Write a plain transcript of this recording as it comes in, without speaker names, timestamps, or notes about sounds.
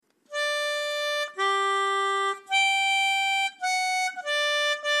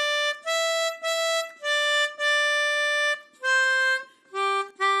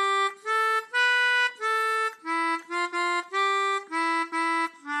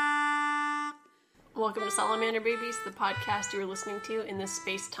Welcome to Salamander Babies, the podcast you're listening to in this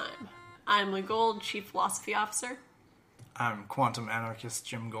space-time. I'm Lee Gold, Chief Philosophy Officer. I'm Quantum Anarchist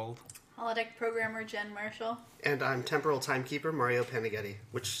Jim Gold. Holodeck Programmer Jen Marshall. And I'm Temporal Timekeeper Mario Panaghetti,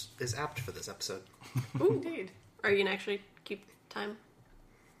 which is apt for this episode. Ooh, indeed. Are you going to actually keep time?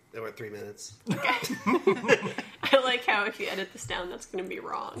 There were 3 minutes. Okay. I like how if you edit this down, that's going to be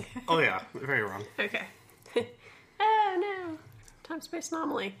wrong. Oh yeah, very wrong. Okay. Oh no. Time-space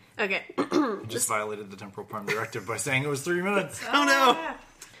anomaly. Okay. Just violated the temporal prime directive by saying it was 3 minutes. Oh no!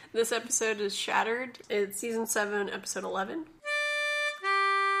 This episode is Shattered. It's Season 7, Episode 11.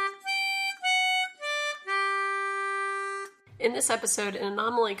 In this episode, an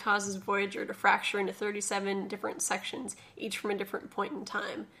anomaly causes Voyager to fracture into 37 different sections, each from a different point in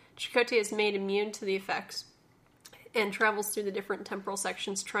time. Chakotay is made immune to the effects and travels through the different temporal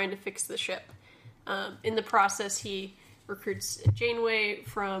sections trying to fix the ship. In the process, he recruits Janeway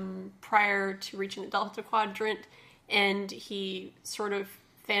from prior to reaching the Delta Quadrant, and he sort of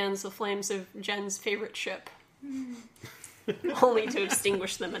fans the flames of Jen's favorite ship, only to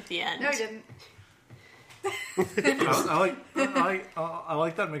extinguish them at the end. No, he didn't. I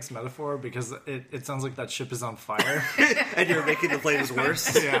like that mixed metaphor because it sounds like that ship is on fire. And you're making the flames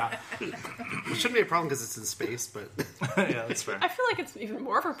worse. Yeah. It shouldn't be a problem because it's in space, but Yeah, that's fair. I feel like it's even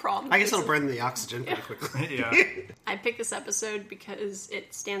more of a problem. I guess it'll burn the oxygen pretty quickly. Yeah. I picked this episode because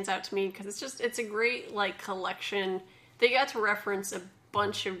it stands out to me because it's a great collection. They got to reference a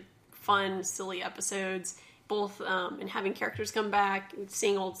bunch of fun, silly episodes, both in having characters come back,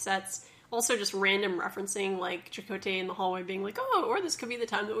 seeing old sets, also just random referencing like Chakotay in the hallway being like, oh, or this could be the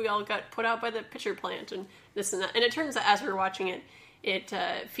time that we all got put out by the pitcher plant and this and that. And it turns out as we were watching it, it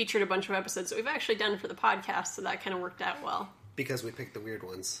featured a bunch of episodes that we've actually done for the podcast, so that kind of worked out well. Because we picked the weird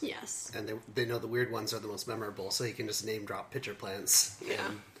ones. Yes. And they know the weird ones are the most memorable, so you can just name drop pitcher plants. Yeah.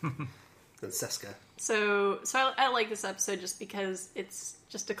 And Seska. So I like this episode just because it's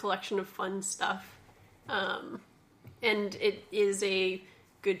just a collection of fun stuff. And it is a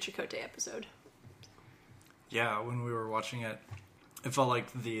good Chakotay episode. Yeah, when we were watching it, it felt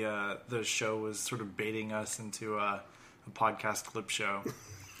like the show was sort of baiting us into a podcast clip show.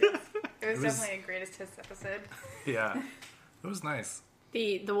 It was definitely a greatest hits episode. Yeah, it was nice.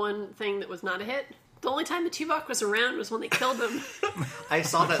 The one thing that was not a hit, the only time the Tuvok was around was when they killed him. I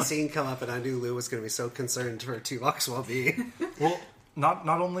saw that scene come up and I knew Lou was going to be so concerned for Tuvok's well-being. Well, not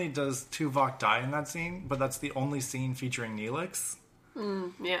only does Tuvok die in that scene, but that's the only scene featuring Neelix.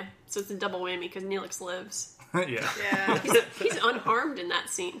 Yeah, so it's a double whammy because Neelix lives. Yeah. Yeah. He's unharmed in that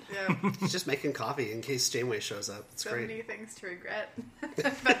scene. Yeah. He's just making coffee in case Janeway shows up. It's So great. many things to regret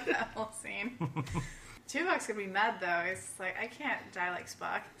about that whole scene. Tuvok's gonna be mad though. It's like, I can't die like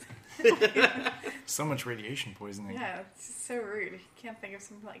Spock. So much radiation poisoning. Yeah, it's just so rude. You can't think of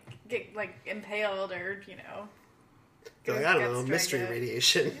something get impaled or, get Like, his I don't guts know, dragged mystery out.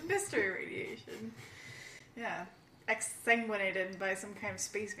 radiation. Mystery radiation. Yeah. Exsanguinated by some kind of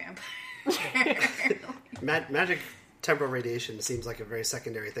space vampire. Magic temporal radiation seems like a very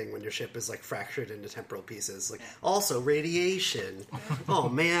secondary thing when your ship is fractured into temporal pieces. Also radiation. Oh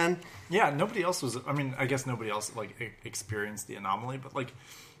man. Yeah, nobody else was. I mean, I guess nobody else experienced the anomaly, but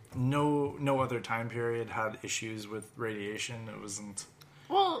no other time period had issues with radiation. It wasn't.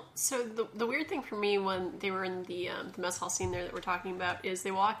 Well, so the weird thing for me when they were in the mess hall scene there that we're talking about is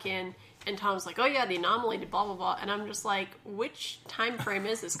they walk in and Tom's like, oh yeah, the anomaly did blah blah blah, and I'm just like, which time frame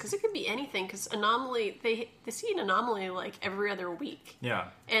is this? Because it could be anything. Because anomaly, they see an anomaly every other week. Yeah.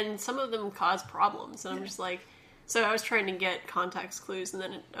 And some of them cause problems, and I'm just like, so I was trying to get context clues, and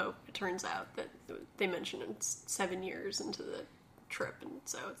then it turns out that they mentioned it's 7 years into the trip, and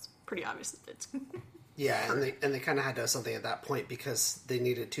so it's pretty obvious that it's. Yeah, and they kind of had to have something at that point because they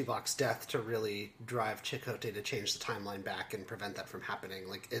needed Tuvok's death to really drive Chakotay to change the timeline back and prevent that from happening.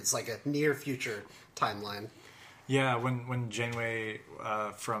 It's like a near future timeline. Yeah, when Janeway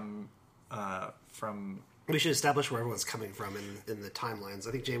from We should establish where everyone's coming from in the timelines.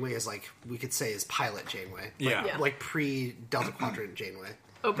 I think Janeway is we could say is pilot Janeway. Yeah. Like pre-Delta Quadrant Janeway.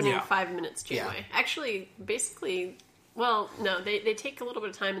 Opening Yeah. 5 minutes Janeway. Yeah. Actually, basically, well, no, they take a little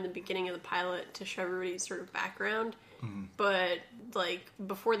bit of time in the beginning of the pilot to show everybody's sort of background, but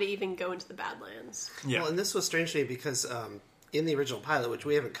before they even go into the Badlands. Yeah. Well, and this was strange to me because in the original pilot, which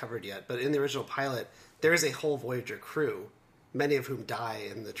we haven't covered yet, but in the original pilot, there is a whole Voyager crew, many of whom die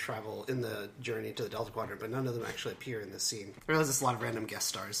in the journey to the Delta Quadrant, but none of them actually appear in this scene. I realize it's a lot of random guest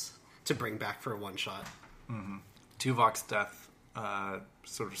stars to bring back for a one-shot. Tuvok's death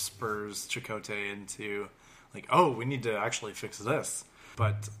sort of spurs Chakotay into oh, we need to actually fix this.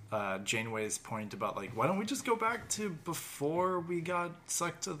 But Janeway's point about, like, why don't we just go back to before we got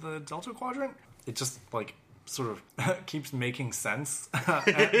sucked to the Delta Quadrant? It just, like, sort of keeps making sense,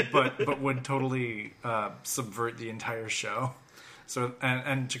 but would totally subvert the entire show. So,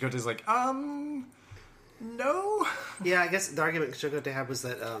 and Chakotay's like, no? Yeah, I guess the argument Chakotay had was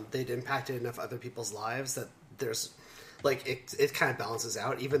that they'd impacted enough other people's lives that there's, like, it kind of balances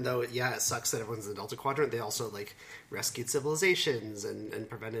out. Even though, it sucks that everyone's in the Delta Quadrant, they also, like, rescued civilizations and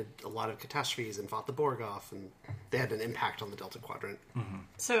prevented a lot of catastrophes and fought the Borg off, and they had an impact on the Delta Quadrant. Mm-hmm.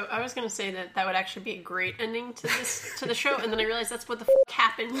 So I was going to say that would actually be a great ending to the show, and then I realized that's what the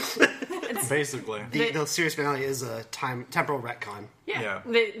happened. Basically. The series finale is a temporal retcon. Yeah.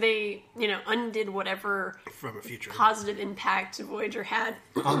 They undid whatever from a future positive impact Voyager had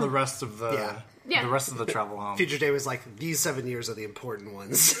on the rest of the Yeah. the rest of the travel home. Future Day was like, these 7 years are the important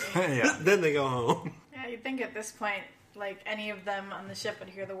ones. Yeah. Then they go home. Yeah, you'd think at this point, like, any of them on the ship would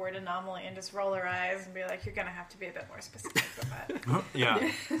hear the word anomaly and just roll their eyes and be like, you're gonna have to be a bit more specific with that.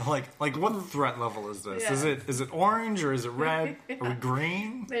 Yeah. Like what threat level is this? Yeah. Is it orange or is it red? Are we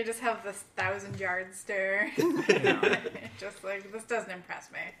green? They just have this 1,000-yard stare. Just like, this doesn't impress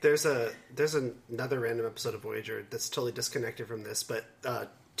me. There's another random episode of Voyager that's totally disconnected from this, but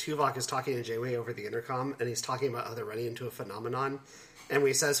Tuvok is talking to Janeway over the intercom, and he's talking about how they're running into a phenomenon. And when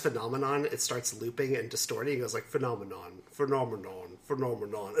he says phenomenon, it starts looping and distorting. He goes like, phenomenon, phenomenon,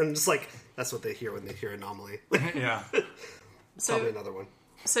 phenomenon. And just like, that's what they hear when they hear anomaly. Yeah. Probably another one.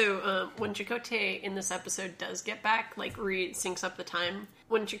 So when Chakotay in this episode does get back, like, syncs up the time.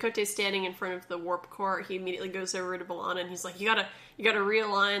 When Chakotay's standing in front of the warp core, he immediately goes over to B'Elanna and he's like, you gotta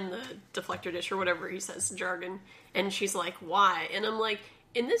realign the deflector dish or whatever he says, jargon. And she's like, why? And I'm like,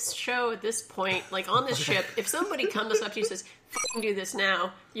 in this show at this point, like, on this ship, if somebody comes up to you and says, fucking do this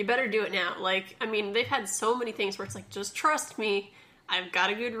now, you better do it now. Like, I mean, they've had so many things where it's like, just trust me, I've got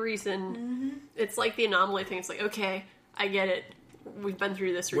a good reason. Mm-hmm. It's like the anomaly thing. It's like, okay, I get it. We've been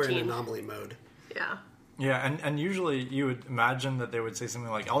through this routine. We're in anomaly mode. Yeah. Yeah, and usually you would imagine that they would say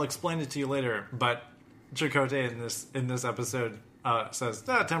something like, I'll explain it to you later, but Chakotay in this episode says,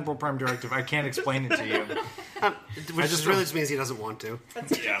 temporal prime directive, I can't explain it to you. Which just really just means he doesn't want to.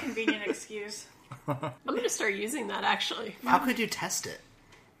 That's a convenient excuse. I'm going to start using that, actually. How could you test it?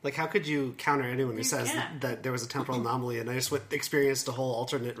 Like, how could you counter anyone who says that there was a temporal anomaly and I just experienced a whole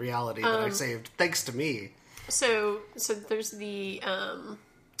alternate reality that I saved thanks to me? So there's the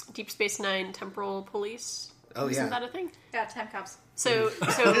Deep Space Nine temporal police. Oh, Isn't that a thing? Yeah, time cops. So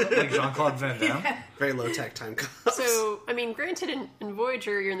Like Jean-Claude Van Damme. Yeah. Very low-tech time cops. So, I mean, granted, in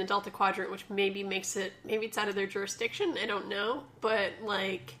Voyager, you're in the Delta Quadrant, which maybe it's out of their jurisdiction. I don't know. But,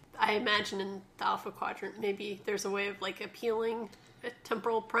 like, I imagine in the Alpha Quadrant, maybe there's a way of, like, appealing a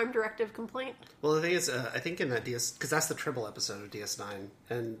temporal prime directive complaint. Well, the thing is, I think in that because that's the Tribble episode of DS9,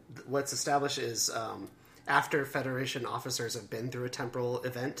 and what's established is after Federation officers have been through a temporal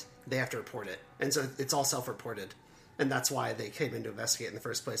event, they have to report it. And so it's all self-reported. And that's why they came in to investigate in the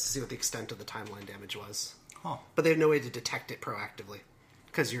first place, to see what the extent of the timeline damage was. Huh. But they have no way to detect it proactively,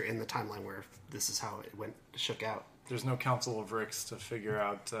 because you're in the timeline where this is how it shook out. There's no Council of Ricks to figure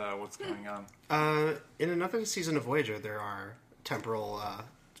out what's going on. In another season of Voyager, there are temporal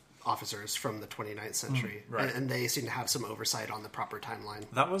officers from the 29th century, right. and they seem to have some oversight on the proper timeline.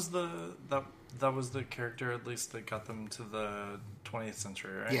 That was the character, at least, that got them to the 20th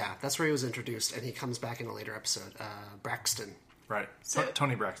century, right? Yeah, that's where he was introduced, and he comes back in a later episode. Braxton. Right. So-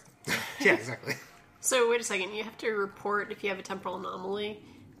 Tony Braxton. Yeah, exactly. So, wait a second. You have to report if you have a temporal anomaly.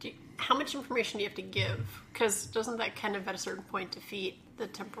 How much information do you have to give? Because doesn't that kind of, at a certain point, defeat the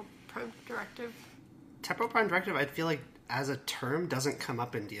temporal prime directive? Temporal prime directive, I feel like, as a term, doesn't come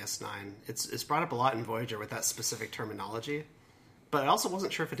up in DS9. It's brought up a lot in Voyager with that specific terminology. But I also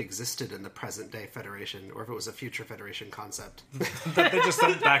wasn't sure if it existed in the present-day Federation, or if it was a future Federation concept. That they just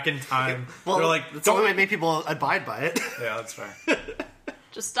sent back in time. Well, they're like, that's the only way to make people abide by it. Yeah, that's fair.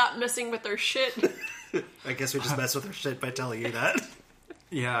 Just stop messing with their shit. I guess we just mess with our shit by telling you that.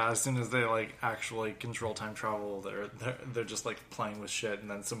 Yeah, as soon as they like actually control time travel, they're just like playing with shit, and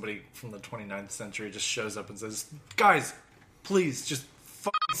then somebody from the 29th century just shows up and says, "Guys, please just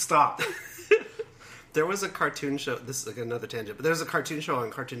fucking stop." There was a cartoon show, this is like another tangent, but there was a cartoon show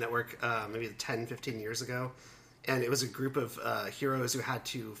on Cartoon Network maybe 10, 15 years ago, and it was a group of heroes who had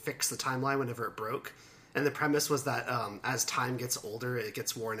to fix the timeline whenever it broke. And the premise was that as time gets older, it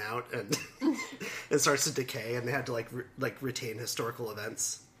gets worn out and it starts to decay, and they had to retain historical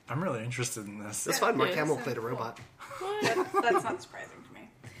events. I'm really interested in this. It's fun. Mark Yeah, Hamill sounds played a cool. robot. That's not surprising to me.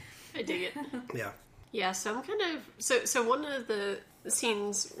 I dig it. Yeah. Yeah, so I'm kind of... So one of the the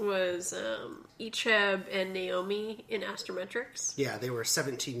scenes was Icheb and Naomi in Astrometrics. Yeah, they were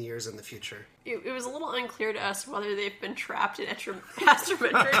 17 years in the future. It was a little unclear to us whether they've been trapped in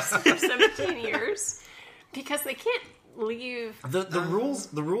Astrometrics for 17 years, because they can't leave. The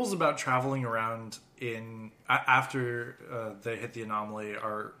rules about traveling around after they hit the anomaly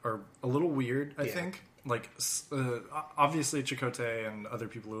are a little weird, I think. Like, obviously Chakotay and other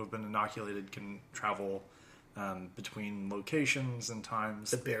people who have been inoculated can travel between locations and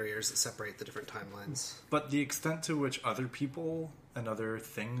times. The barriers that separate the different timelines. But the extent to which other people and other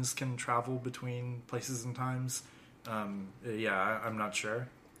things can travel between places and times, I'm not sure.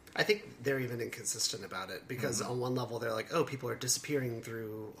 I think they're even inconsistent about it, because on one level they're like, oh, people are disappearing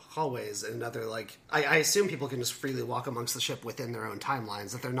through hallways, and another, like, I assume people can just freely walk amongst the ship within their own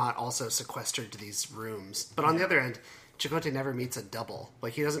timelines, that they're not also sequestered to these rooms. But on the other end, Chakotay never meets a double.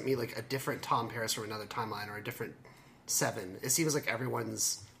 Like, he doesn't meet, like, a different Tom Paris from another timeline or a different Seven. It seems like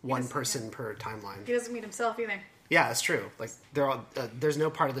everyone's one person per timeline. He doesn't meet himself either. Yeah, it's true. Like, they're all, there's no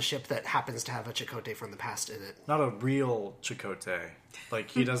part of the ship that happens to have a Chakotay from the past in it. Not a real Chakotay. Like,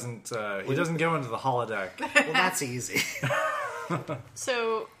 he doesn't go into the holodeck. Well, that's easy.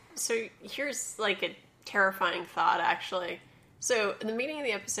 So here's like a terrifying thought, actually. So in the beginning of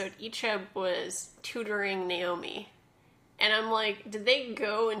the episode, Icheb was tutoring Naomi, and I'm like, did they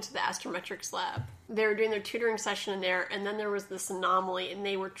go into the Astrometrics lab? They were doing their tutoring session in there, and then there was this anomaly, and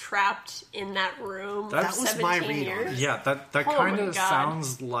they were trapped in that room for That was 17 my read on years. it. Yeah, that Oh kind my of God.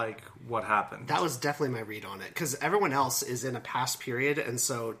 sounds like what happened. That was definitely my read on it, because everyone else is in a past period, and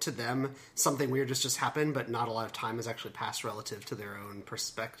so to them, something weird has just happened, but not a lot of time has actually passed relative to their own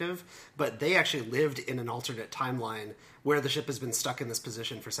perspective. But they actually lived in an alternate timeline where the ship has been stuck in this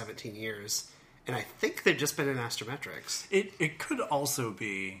position for 17 years, and I think they've just been in Astrometrics. It could also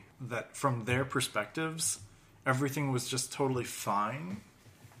be that from their perspectives, everything was just totally fine,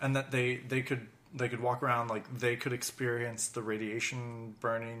 and that they could walk around, like, they could experience the radiation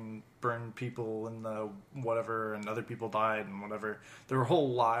burn people and the whatever, and other people died and whatever. There were whole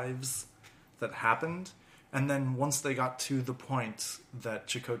lives that happened, and then once they got to the point that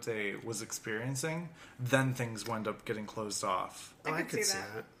Chakotay was experiencing, then things wound up getting closed off. I could see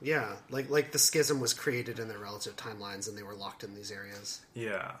that. Yeah, like the schism was created in their relative timelines, and they were locked in these areas.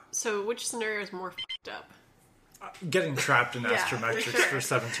 Yeah. So which scenario is more f***ed up? Getting trapped in Yeah, Astrometrics for sure. for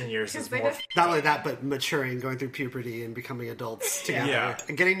 17 years is Because they more... just- Not only that, but maturing, going through puberty, and becoming adults together, Yeah.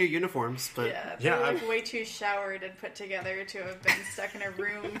 and getting new uniforms. But Yeah, Yeah, they're like I've- way too showered and put together to have been stuck in a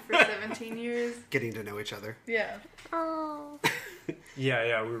room for 17 years. getting to know each other. Yeah. Oh.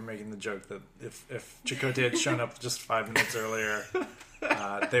 Yeah, we were making the joke that if Chakotay had shown up just 5 minutes earlier,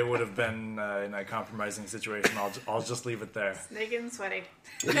 they would have been in a compromising situation. I'll just leave it there. Naked and sweaty.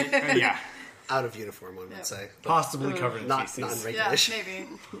 Yeah, Out of uniform, one would say. But possibly covered in not feces. in Yeah, regulation.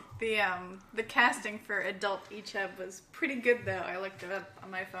 maybe. The casting for adult Icheb was pretty good though. I looked it up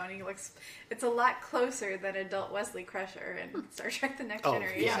on my phone. It's a lot closer than adult Wesley Crusher in Star Trek: The Next Oh,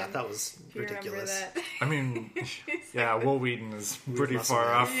 Generation. yeah, that was if you remember ridiculous. that. I mean, yeah, Will Wheaton is pretty muscle far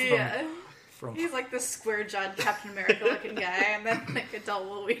man. off Yeah. from He's like this square-jawed Captain America looking guy, and then like adult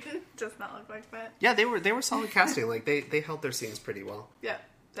Will Wheaton does not look like that. Yeah, they were solid casting. Like they held their scenes pretty well. Yeah,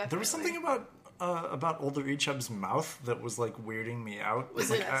 definitely. There was something about older Icheb's mouth that was like weirding me out.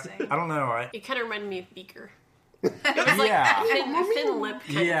 Was Like, interesting. I don't know. It kind of reminded me of Beaker. It was like Yeah. a thin lip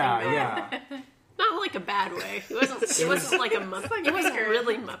kind Yeah, of thing. yeah. Not in like a bad way. It wasn't like a Muppet. It wasn't Beaker.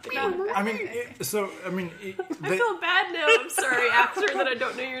 really Muppet. I mean, I feel bad now. I'm sorry, actor, that I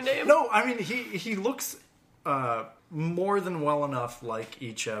don't know your name. No, I mean he looks more than well enough like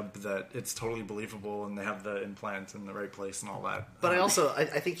Icheb that it's totally believable, and they have the implant in the right place and all that. But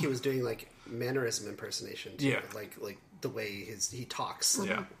I think he was doing like mannerism impersonation too. Yeah. Like the way he talks.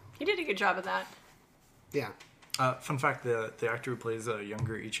 Yeah. He did a good job of that. Yeah. Fun fact: the actor who plays a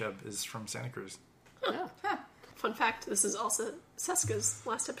younger Icheb is from Santa Cruz. Fun fact, this is also Seska's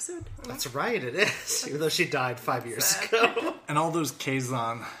last episode. That's right, it is. Even though she died 5 years sad. ago. And all those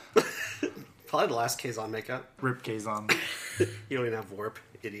Kazon, Probably the last Kazon makeup. Rip Kazon. You don't even have warp,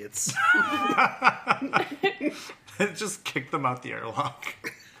 idiots. It just kicked them out the airlock.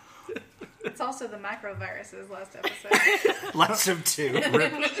 It's also the macroviruses last episode. Last of two.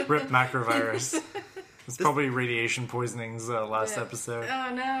 Rip macrovirus. It's probably radiation poisoning's last Yeah. episode.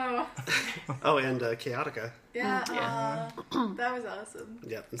 Oh no. Oh, and Chaotica. Yeah, Yeah. that was awesome.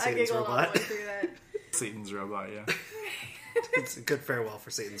 Yep, and I Satan's giggled all the way robot. through that. Satan's robot, yeah. It's a good farewell for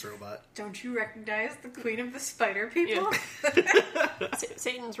Satan's robot. Don't you recognize the Queen of the Spider People?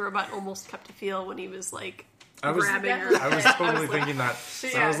 Satan's robot almost kept a feel when he was like I was grabbing her. I was totally thinking that. So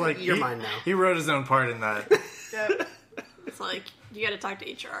I was like, You're mine now. He wrote his own part in that. Yep. It's like, You gotta talk to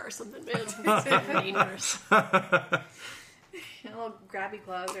HR or something, man. It's dangerous. Little grabby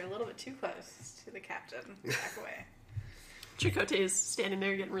claws are a little bit too close to the captain. Back away. Chakotay is standing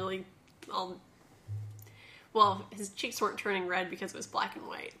there getting really all... Well, his cheeks weren't turning red because it was black and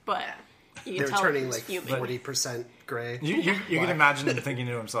white, but you They're can tell turning he was like fuming. 40% gray. You can imagine him thinking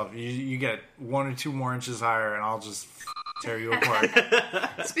to himself, you get 1 or 2 more inches higher and I'll just tear you apart.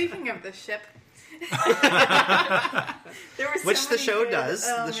 Speaking of the ship, there were so Which the many show good- does.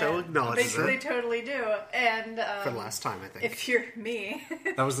 oh, The show man. acknowledges They it. totally do. And For the last time, I think. if you're me,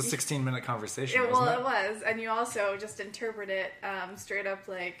 That was a 16-minute conversation, it wasn't it? was, and you also just interpret it straight up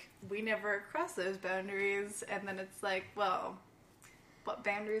like we never cross those boundaries, and then it's like, well, what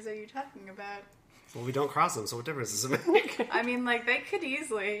boundaries are you talking about? Well, we don't cross them, so what difference does it make? I mean, like, they could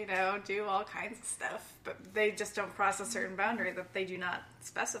easily, do all kinds of stuff, but they just don't cross a certain boundary that they do not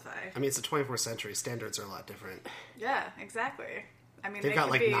specify. I mean, it's the 24th century. Standards are a lot different. Yeah, exactly. I mean, They've they got,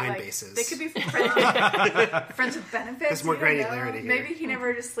 could like, be, 9 bases. They could be friends with benefits. There's more you don't know. granularity here. Maybe he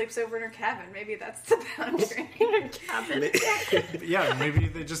never just sleeps over in her cabin. Maybe that's the boundary. Cabin. Yeah, maybe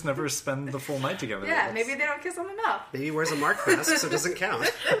they just never spend the full night together. Yeah, That's- maybe they don't kiss on the mouth. Maybe he wears a mark mask, so it doesn't count.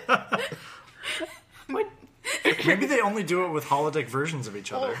 Maybe they only do it with holodeck versions of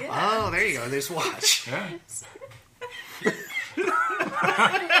each other. Yeah. Oh, there you go. There's watch. Yeah.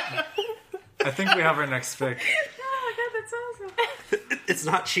 I think we have our next pick. Oh my god, that's awesome. It's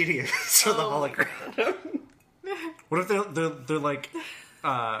not cheating. It's for the hologram. What if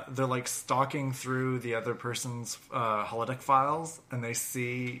they're like stalking through the other person's holodeck files, and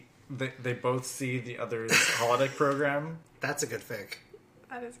they both see the other's holodeck program. That's a good fic.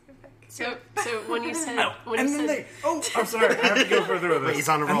 That is perfect. So when you said... I'm sorry, I have to go further with this. Wait, he's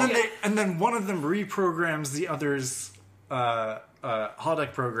on a roll. And then one of them reprograms the other's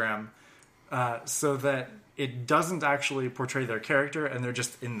holodeck program so that it doesn't actually portray their character, and they're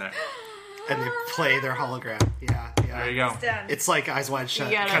just in there. And they play their hologram. Yeah. There you go. It's done. It's like Eyes Wide Shut.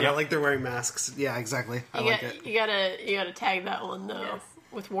 You gotta- Kind Yep. of like they're wearing masks. Yeah, exactly. I like it. You gotta tag that one, though, Yes.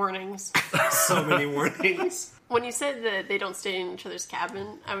 with warnings. So many warnings. When you said that they don't stay in each other's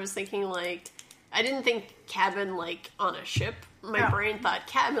cabin, I was thinking, like... I didn't think cabin, like, on a ship. My No. brain thought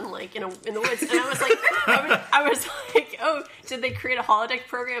cabin, like, in the woods. And I was like, I was like, oh, did they create a holodeck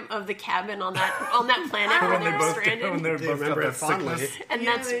program of the cabin on that planet where When they they were both stranded? when they They both got remember that it fondly. sickness. And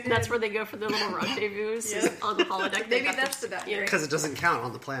Yeah, they did. that's where they go for their little rendezvous is Yeah. on the holodeck. They Maybe got that's their- the boundary. Because it doesn't count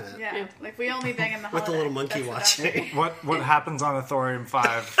on the planet. Yeah. Yeah. Like, we only bang in the With the little holodeck. monkey That's the boundary. watching. What happens on a Thorium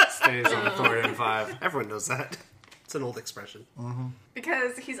 5 stays on a Thorium 5. Everyone knows that. It's an old expression.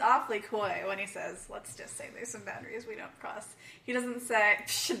 Because he's awfully coy when he says, let's just say there's some boundaries we don't cross. He doesn't say,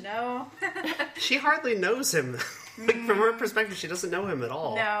 psh, no. She hardly knows him. Like, from her perspective, she doesn't know him at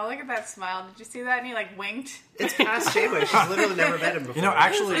all. No, look at that smile. Did you see that? And he, like, winked. It's past Janeway. She's literally never met him before. You know,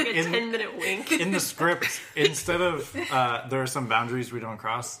 actually, Like a in 10-minute wink. in the script, instead of there are some boundaries we don't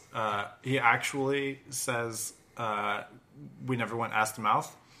cross, he actually says we never went ass to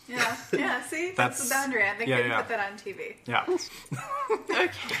mouth. Yeah, see? That's the boundary. I think yeah, we can yeah. put that on TV. Yeah, Okay.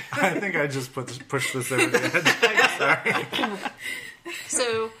 I think I just pushed this over the edge.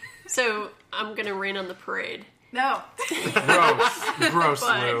 So I'm gonna rain on the parade. No. Gross,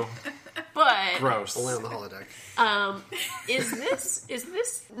 But- Lou. But Gross. Only on the holodeck. is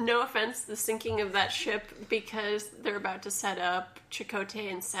this no offense the sinking of that ship because they're about to set up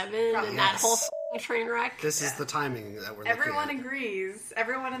Chakotay and Seven and that Yes. whole f***ing train wreck? This is the timing that we're Everyone looking at. agrees.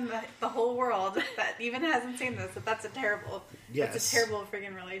 Everyone in the whole world that even hasn't seen this, that's a terrible, Yes. it's a terrible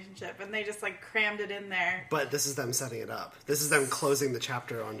friggin' relationship. And they just, like, crammed it in there. But this is them setting it up. This is them closing the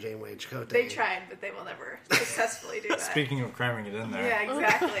chapter on Janeway and Chakotay. They tried, but they will never successfully do that. Speaking of cramming it in there, Yeah,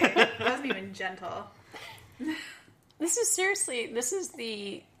 exactly. It wasn't even gentle. This is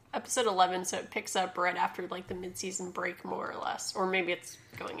the episode 11, so it picks up right after like the mid-season break, more or less, or maybe it's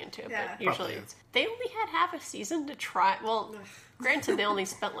going into it. Yeah. But usually, Probably. they only had half a season to try. Well, granted, they only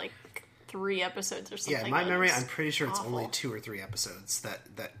spent like 3 episodes or something. Yeah, in my on memory, this. I'm pretty sure it's Awful. only 2 or 3 episodes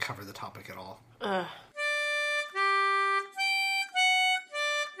that cover the topic at all.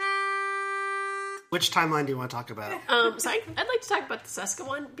 Which timeline do you want to talk about? So I'd like to talk about the Seska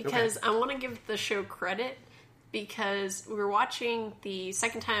one because I want to give the show credit because we were watching the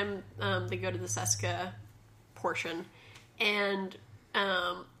second time they go to the Seska portion, and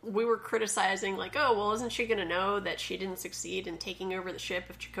we were criticizing like, oh, well, isn't she going to know that she didn't succeed in taking over the ship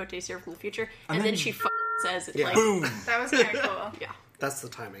if Chakotay's here from the future? And then then- she says it Yeah. like, boom. That was kind of cool. yeah. That's the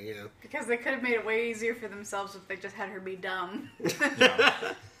timing, yeah. Because they could have made it way easier for themselves if they just had her be dumb.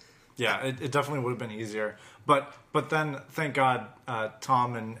 Yeah, it definitely would have been easier. But then, thank God,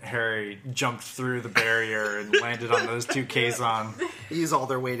 Tom and Harry jumped through the barrier and landed on those two Kazon. Use all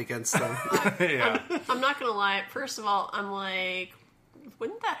their weight against them. Yeah. I'm not gonna lie. First of all, I'm like,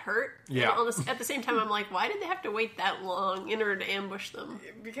 wouldn't that hurt? Yeah. And at the same time, I'm like, why did they have to wait that long in order to ambush them?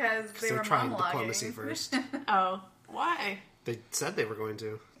 Because they They're were trying monologuing. diplomacy first. Oh, why? They said they were going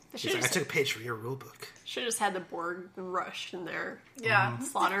to. He's should've like, I said- took a page from your rule book. Should have just had the Borg rush in there, Yeah.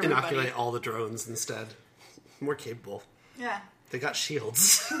 slaughter everybody. Inoculate all the drones instead. More capable. Yeah. They got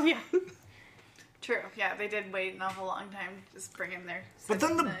shields. Yeah. True. Yeah, they did wait an awful long time to just bring him there. But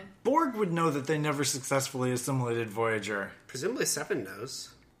then the Borg would know that they never successfully assimilated Voyager. Presumably Seven knows,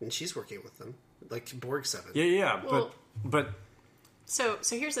 and she's working with them. Like Borg 7. Yeah, Well- but So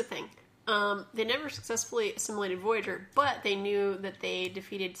here's the thing. They never successfully assimilated Voyager, but they knew that they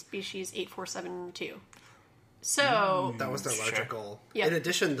defeated species 8472. So That was their larger Sure. goal. Yeah. In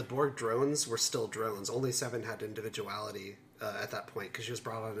addition, the Borg drones were still drones. Only Seven had individuality at that point because she was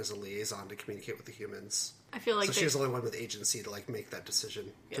brought on as a liaison to communicate with the humans. I feel like So they, she was the only one with agency to like make that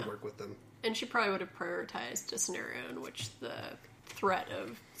decision to Yeah. work with them. and she probably would have prioritized a scenario in which the threat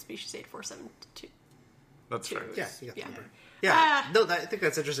of species 8472. that's fair. Yeah, you got Yeah. the number. Yeah, Ah. no, I think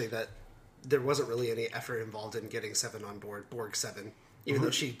that's interesting that there wasn't really any effort involved in getting Seven on board, Borg 7, even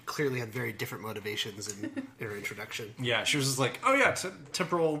though she clearly had very different motivations in her introduction. Yeah, she was just like, oh yeah,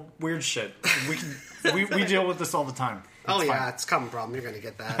 temporal weird shit. We deal with this all the time. Oh It's yeah, it's a common problem. You're going to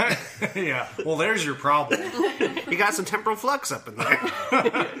get that. fine. Yeah. Well, there's your problem. You got some temporal flux up in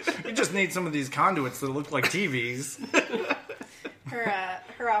there. You just need some of these conduits that look like TVs.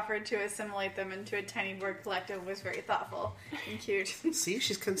 Her offer to assimilate them into a tiny Borg collective was very thoughtful and cute. See,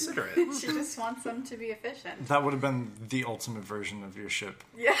 she's considerate. She just wants them to be efficient. That would have been the ultimate version of your ship.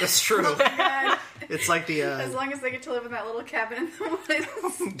 Yeah. That's true. God. It's like the As long as they get to live in that little cabin in the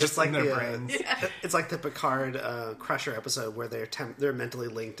woods. Just like in their the, brains. it's like the Picard Crusher episode where they're mentally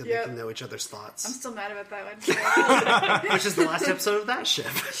linked and Yep. they can know each other's I'm thoughts, still mad about that one. which is the last episode of that ship.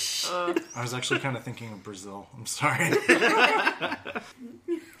 I was actually kind of thinking of Brazil. I'm sorry.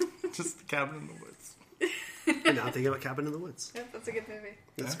 Just the cabin in the woods. And now I'm thinking about Cabin in the Woods. Yep, that's a good movie.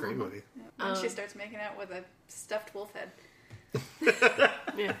 That's a great movie. And she starts making out with a stuffed wolf head.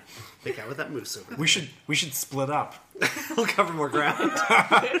 Yeah. Make out with that moose over We should split up, there. We'll cover more ground.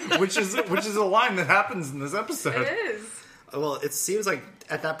 which is a line that happens in this episode. It is. Well, it seems like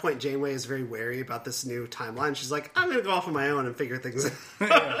at that point Janeway is very wary about this new timeline. She's like, I'm going to go off on my own and figure things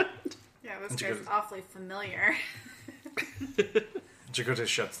out. Yeah, this she guy's goes- awfully familiar. Chakotay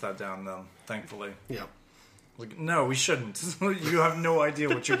shuts that down, though, thankfully. Yeah. Like, no, we shouldn't. You have no idea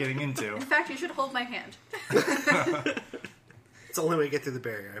what you're getting into. In fact, you should hold my hand. It's the only way to get through the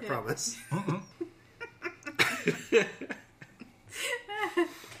barrier, I promise. I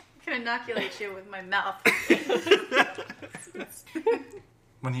can inoculate you with my mouth.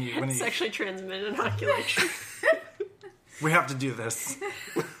 When he, Sexually transmitted inoculation. we have to do this.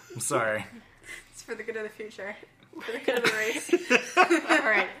 I'm sorry. It's for the good of the future. For the good of the race.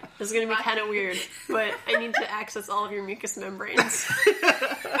 Alright, this is going to be kind of weird, but I need to access all of your mucous membranes.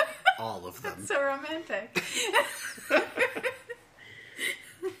 All of them. So romantic.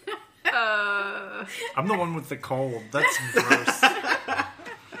 I'm the one with the cold. That's gross.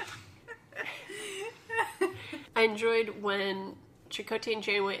 I enjoyed when Chakotay and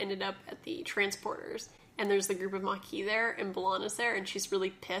Janeway ended up at the transporters, and there's the group of Maquis there, and B'Elanna's there, and she's really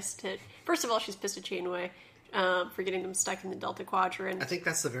pissed at... First of all, she's pissed at Janeway for getting them stuck in the Delta Quadrant. I think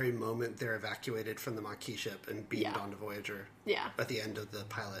that's the very moment they're evacuated from the Maquis ship and beamed Yeah. onto Voyager. Yeah. At the end of the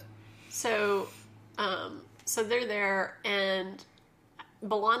pilot. So they're there, and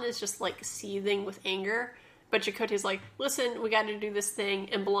B'Elanna is just like seething with anger. But Chakotay's like, "Listen, we got to do this thing,"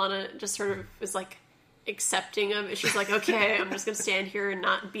 and B'Elanna just sort of is like accepting of it. She's like, "Okay, I'm just gonna stand here and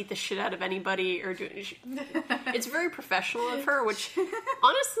not beat the shit out of anybody or do." It's very professional of her, which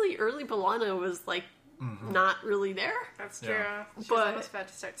honestly, early B'Elanna was like not really there. That's true. Yeah. She's But- almost about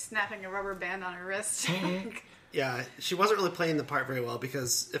to start snapping a rubber band on her wrist. Yeah, she wasn't really playing the part very well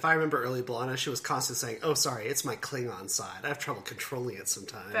because if I remember early B'Elanna, she was constantly saying, "Oh, sorry, it's my Klingon side. I have trouble controlling it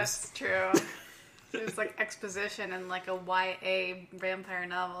sometimes." That's true. It was like exposition in like a YA vampire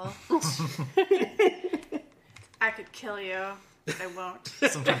novel. I could kill you, but I won't.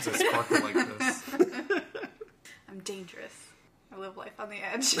 Sometimes I sparkle like this. I'm dangerous. I live life on the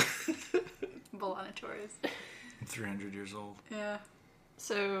edge. B'Elanna Torres. I'm 300 years old. Yeah.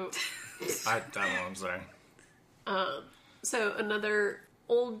 So I don't know. I'm sorry. So another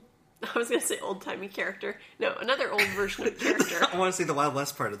old I was gonna say old-timey character. No, another old version of character. I want to see the Wild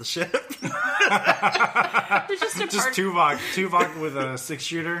West part of the ship. There's just a Just part... Tuvok. Tuvok with a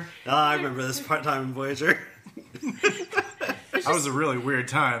 6-shooter. I remember this part-time in Voyager. That was a really weird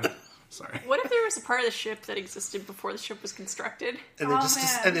time. Sorry. What if there was a part of the ship that existed before the ship was constructed? And they Oh, just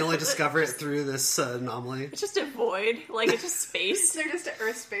man. and they only discover it through this anomaly. It's just a void. Like, it's just space. They're just an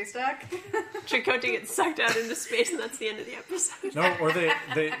Earth space dock. Chakotay gets sucked out into space, and that's the end of the episode. No, or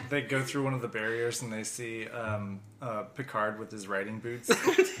they go through one of the barriers and they see Picard with his riding boots.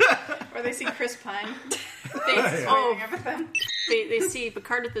 Or they see Chris Pine They, swearing up at them. they see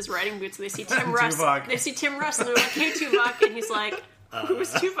Picard with his riding boots, and they see Tim Russ. Tuvok. They see Tim Russ, and they're like, "Hey, Tuvok," and he's like,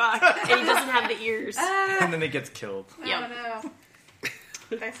 "Who's Tuvok?" And he doesn't have the ears. And then he gets killed. Yep. Oh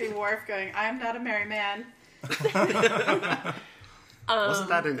no. I see Worf going, "I'm not a merry man." Wasn't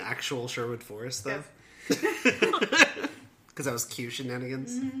that an actual Sherwood Forest though? Yes. Because that was Q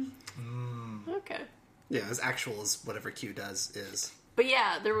shenanigans. Okay. Yeah, as actual as whatever Q does is. But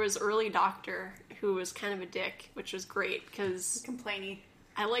yeah, there was early Doctor who was kind of a dick, which was great because Complainy.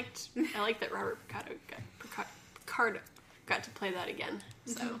 I liked that Robert Picard got to play that again.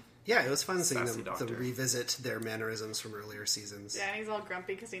 So Yeah, it was fun seeing Sassy them Doctor. revisit their mannerisms from earlier seasons. Yeah, and he's all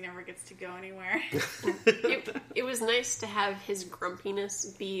grumpy because he never gets to go anywhere. it was nice to have his grumpiness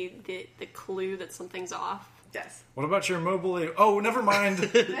be the clue that something's off. Yes. What about your mobile? Oh, never mind.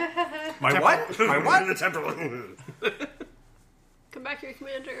 My what? My what? The temporal. Come back here,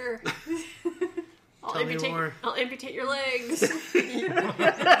 Commander. Tell me more. I'll amputate your legs.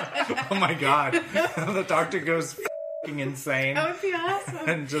 Oh my god. The Doctor goes f***ing insane That would be awesome.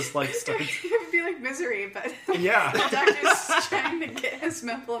 and just like starts. It would be like Misery, but Yeah. the Doctor's trying to get his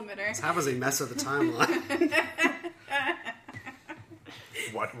mental emitter. That was a mess of the timeline.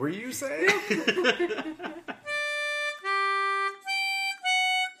 What were you saying?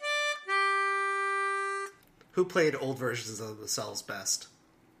 Who played old versions of themselves best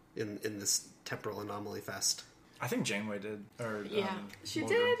in this temporal anomaly fest? I think Janeway did. Or Yeah. She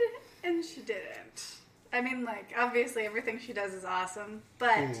Mulder. did, and she didn't. I mean, like, obviously everything she does is awesome,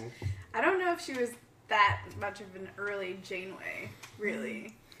 but I don't know if she was that much of an early Janeway,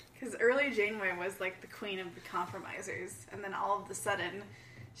 really. Because early Janeway was, like, the queen of the compromisers, and then all of a sudden,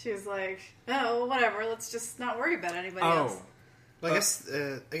 she was like, oh, whatever, let's just not worry about anybody else. Oh. Well, I guess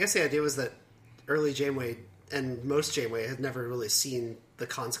the idea was that early Janeway and most Janeway had never really seen the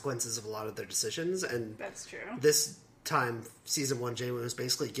consequences of a lot of their decisions, and That's true. this time, season 1 Janeway was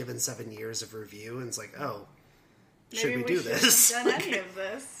basically given 7 years of review, and it's like, oh, should Maybe we do shouldn't this? have done any of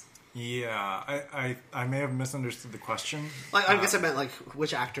this. Yeah, I may have misunderstood the question. I guess I meant like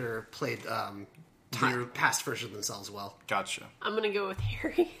which actor played past version of themselves well. Gotcha. I'm gonna go with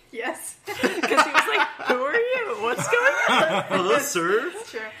Harry Yes. because he was like, "Who are you? What's going on?" Hello, sir.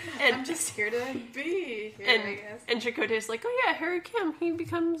 Sure. And- I'm just here to be here, I And guess. and Chakotay's like, "Oh yeah, Harry Kim. He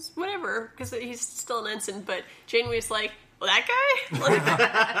becomes whatever because he's still an ensign." But Janeway's like, "Well, that guy?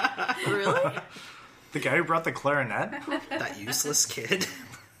 Like, really?" The guy who brought the clarinet? That useless kid.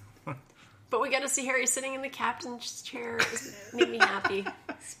 But we got to see Harry sitting in the captain's chair. It made me happy.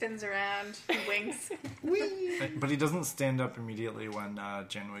 Spins around, winks. But he doesn't stand up immediately when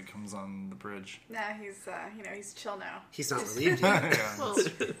Janeway comes on the bridge. Nah, he's he's chill now. He's not relieved yet. Yeah, Well,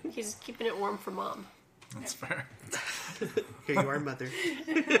 he's keeping it warm for Mom. that's fair. Here you are, mother.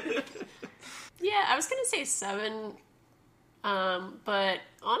 Yeah, I was gonna say 7, but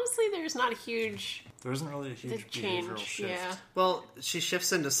honestly, there's not a huge There isn't really a huge behavioral change. shift. Yeah, Well, she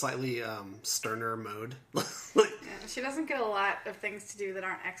shifts into slightly sterner mode. Yeah, she doesn't get a lot of things to do that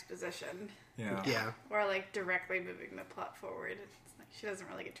aren't exposition Yeah. Yeah. or like directly moving the plot forward. It's like she doesn't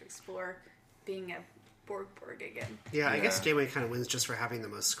really get to explore being a Borg again. Yeah, I guess Yeah. Janeway kind of wins just for having the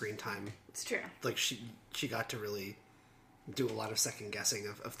most screen time. It's true. Like, she got to really do a lot of second guessing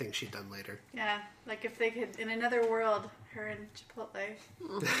of things she'd done later. Yeah, like if they could, in another world, her and Chipotle.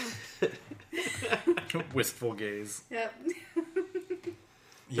 Wistful gaze. Yep.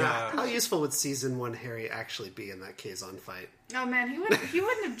 Yeah. How useful would season 1 Harry actually be in that Kazon fight? Oh man, he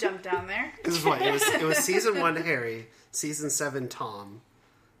wouldn't have jumped down there. This is what it was season 1 Harry, season 7 Tom,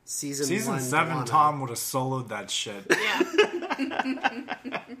 season 1 7, Lana. Tom would have soloed that shit. yeah.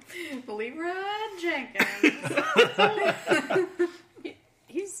 Leroy Jenkins.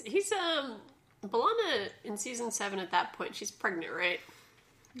 He's B'Elanna in season 7 at that point. She's pregnant, right?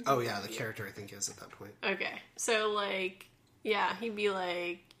 Oh yeah, the character I think is at that point. Okay, so like, yeah, he'd be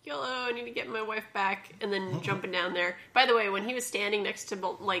like, "YOLO, I need to get my wife back," and then jumping down there. By the way, when he was standing next to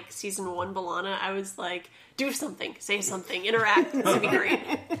like season 1 B'Elanna, I was like, "Do something, say something, interact. This would be great."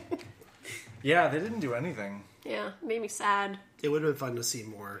 Yeah, they didn't do anything. Yeah, made me sad. It would have been fun to see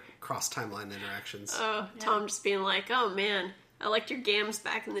more cross-timeline interactions. Oh, Tom just being like, oh man, I liked your games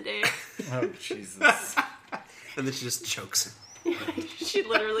back in the day. Oh, Jesus. And then she just chokes him. She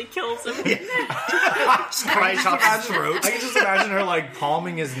literally kills him. Just cries off his throat. I can just imagine her, like,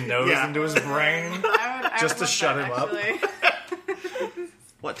 palming his nose Yeah. into his brain. I Just to would love shut that, him up. actually.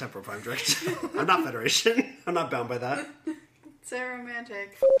 What Temporal Prime Direct? I'm not Federation. I'm not bound by that. So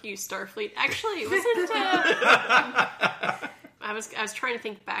romantic. You, Starfleet. Actually, wasn't I was trying to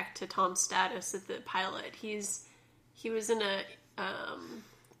think back to Tom's status at the pilot. He was in a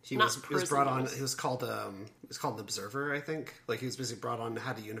He Not was prison, brought on. it was- He was called an observer, I think. Like he was basically brought on,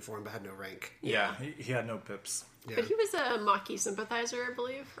 had a uniform but had no rank. Yeah, he had no pips. Yeah. But he was a Maquis sympathizer, I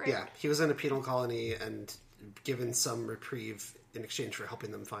believe, right? Yeah, he was in a penal colony and given some reprieve in exchange for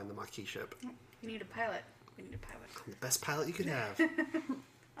helping them find the Maquis ship. You need a pilot. We need a pilot. The best pilot you could have.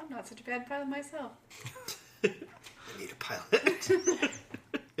 I'm not such a bad pilot myself. I need a pilot.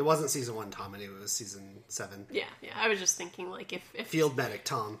 It wasn't season 1 Tom, and it was season 7. Yeah. I was just thinking, like, if Field medic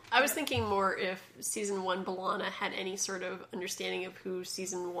Tom. I was thinking more if season 1 B'Elanna had any sort of understanding of who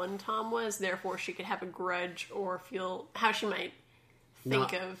season 1 Tom was, therefore she could have a grudge or feel how she might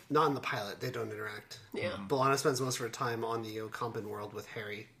think of. Not in the pilot. They don't interact. Yeah. B'Elanna spends most of her time on the Okampan world with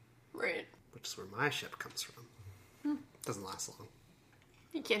Harry, Right. which is where my ship comes from. Doesn't last long.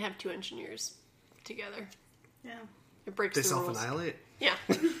 You can't have two engineers together. Yeah. It breaks They the rules. self-annihilate. Yeah.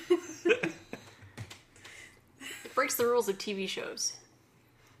 It breaks the rules of TV shows.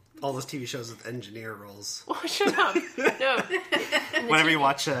 All those TV shows with engineer roles. Well, shut up. No. Whenever you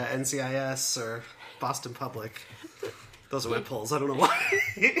watch NCIS or Boston Public, those are my pulls. I don't know why.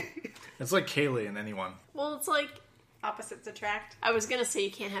 It's like Kaylee and anyone. Well, it's like, Opposites attract. I was going to say you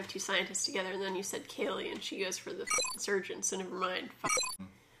can't have two scientists together, and then you said Kaylee, and she goes for the surgeon, so never mind.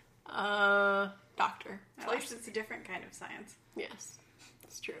 Doctor. At least it's a different kind of science. Yes,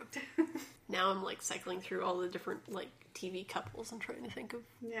 it's true. Now I'm, like, cycling through all the different, like, TV couples and trying to think of...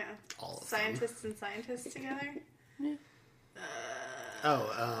 Yeah. All of Scientists and scientists together.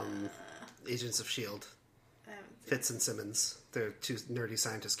 Agents of S.H.I.E.L.D. Fitz and Simmons. They're two nerdy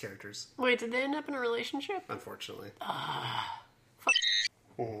scientist characters, Wait, did they end up in a relationship? unfortunately.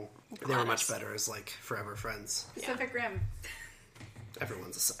 Mhm. They were much better as, like, forever friends. Pacific Rim.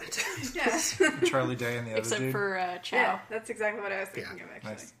 Everyone's a scientist. Yeah. Charlie Day and the other Except dude. for Chow. Yeah, that's exactly what I was thinking Yeah, of,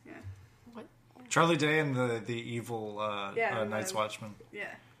 actually. nice. Yeah. What? Charlie Day and the evil Yeah, Night's the- Watchman.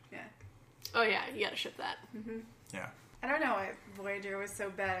 Yeah. Yeah. Oh, yeah, you gotta ship that. Yeah. I don't know why Voyager was so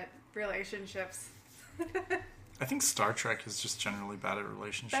bad at relationships. I think Star Trek is just generally bad at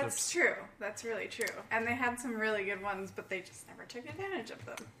relationships. That's true. That's really true. And they had some really good ones, but they just never took advantage of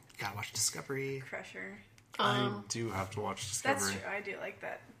them. Gotta watch Discovery. Crusher. I do have to watch Discovery. That's true. I do like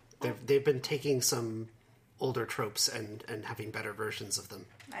that. They've been taking some older tropes and having better versions of them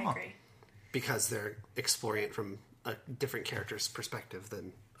I agree. because they're exploring it from a different character's perspective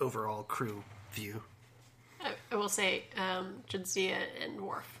than overall crew view. I will say, Jadzia and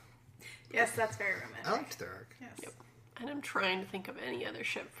Worf. Yes, that's very romantic. I liked their arc. Yes. Yep. And I'm trying to think of any other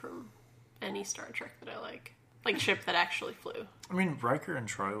ship from any Star Trek that I like. Like, ship that actually flew. I mean, Riker and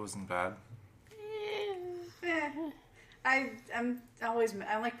Troy wasn't bad. I'm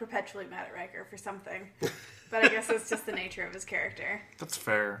like perpetually mad at Riker for something, but I guess it's just the nature of his character. That's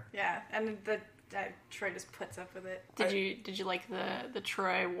fair. Yeah, and Troy just puts up with it. Did you like the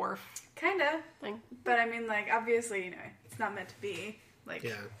Troy Worf Kinda, thing? but I mean, like, obviously, it's not meant to be. Like,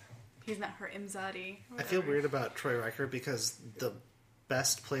 Yeah. he's not her Imzadi. I feel weird about Troy Riker because the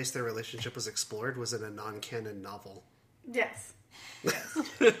best place their relationship was explored was in a non-canon novel. Yes.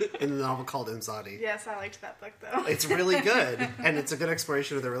 In the novel called Imzadi. Yes, I liked that book, though. It's really good, and it's a good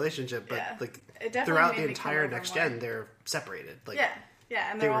exploration of their relationship, but Yeah. like It definitely throughout made the me come entire over next more. gen, they're separated. Like, Yeah,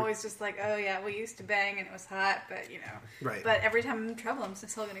 and They they're were- always just like, oh yeah, we used to bang and it was hot, but Right. But every time I'm in trouble, I'm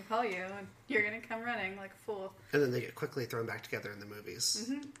still going to call you, and you're going to come running like a fool. and then they get quickly thrown back together in the movies.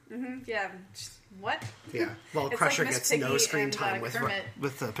 Yeah, just, what? Yeah. Well, It's Crusher like Miss gets no Piggy screen and, time Kermit.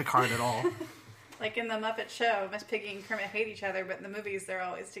 with Picard at all. Like in the Muppet Show, Miss Piggy and Kermit hate each other, but in the movies they're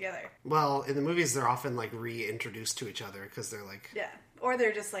always together. Well, in the movies, they're often like reintroduced to each other because they're like, Yeah, or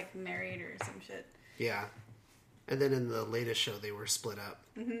they're just like married or some shit. yeah. And then in the latest show, they were split up.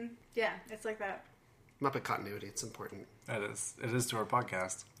 Yeah, it's like that. Muppet continuity, it's important. It is to our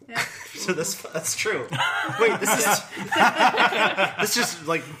podcast. Yeah. So that's true. Wait, this is this just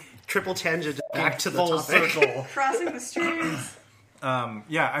like triple tangent back to the Full topic. circle. Crossing the streams.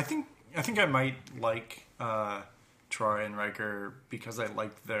 Yeah, I think I might like Troy and Riker because I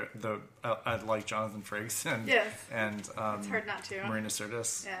liked I like Jonathan Frakes and Yes. and It's hard not to. Marina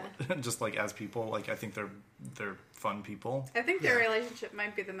Sirtis. Yeah. Just like as people, like I think they're fun people. I think their Yeah. relationship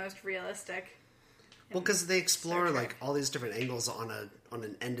might be the most realistic. Well, because they explore Star like Trek. all these different angles on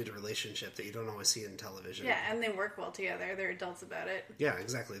an ended relationship that you don't always see in television. Yeah, and they work well together. They're adults about it. Yeah,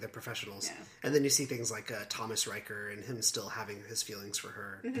 exactly. They're professionals. Yeah. And then you see things like Thomas Riker and him still having his feelings for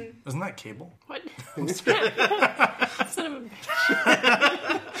her. Mm-hmm. Isn't that Cable? What? Son of a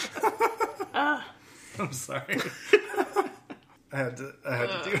bitch. I'm sorry. I had to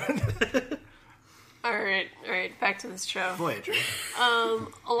do it. All right. Back to this show. Voyager. A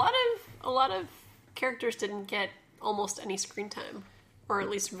lot of characters didn't get almost any screen time, or at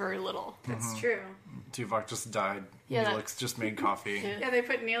least very little. That's true. Tuvok just died. Yeah, that- Neelix just made coffee. Yeah. Yeah, they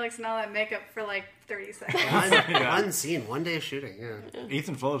put Neelix and all that makeup for like 30 seconds. One scene, one day of shooting. Yeah.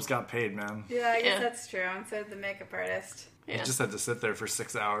 Ethan Phillips got paid, man. Yeah, I guess Yeah. that's true. And so did the makeup artist. He Yeah. just had to sit there for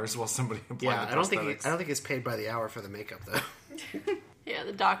 6 hours while somebody applied Yeah, the I don't think prosthetics. he's paid by the hour for the makeup though. Yeah,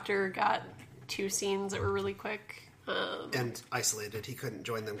 the Doctor got 2 scenes that were really quick. And isolated. He couldn't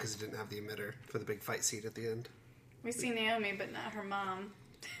join them because he didn't have the emitter for the big fight scene at the end. We see Naomi, but not her mom.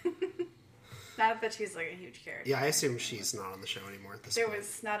 Not that she's like a huge character. Yeah, I assume she's not on the show anymore at this There point.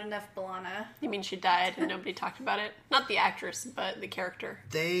 was not enough B'Elanna. You mean she died and nobody talked about it? Not the actress, but the character.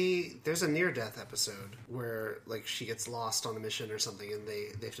 There's a near-death episode where like she gets lost on a mission or something, and they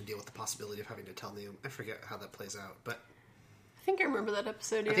have to deal with the possibility of having to tell Naomi. I forget how that plays out, but I think I remember that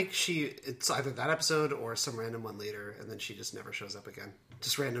episode. Yeah. I think it's either that episode or some random one later, and then she just never shows up again.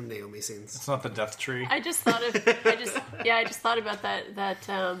 Just random Naomi scenes. It's not the death tree. I just thought about that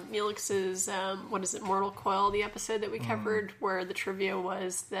Neelix's what is it, Mortal Coil, the episode that we covered, where the trivia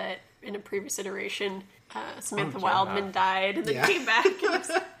was that in a previous iteration, Samantha yeah. Wildman died and then Yeah. came back and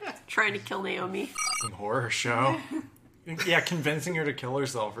was trying to kill Naomi. Fucking horror show. Yeah, convincing her to kill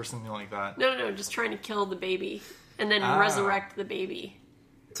herself or something like that. No, just trying to kill the baby and then resurrect the baby.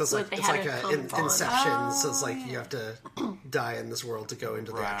 So it's So like they it's had like a a common bond. Inception. So it's like you have to die in this world to go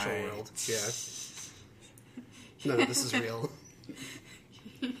into the actual Right. world. Yeah. No, this is real.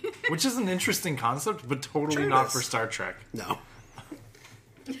 Which is an interesting concept, but totally Sure it not is. for Star Trek. No.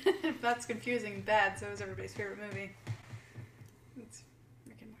 If that's confusing, bad, so is everybody's favorite movie. It's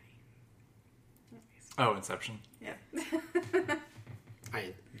Rick and Morty. Oh, Inception. Yeah.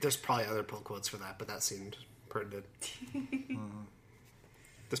 There's probably other pull quotes for that, but that seemed pertinent.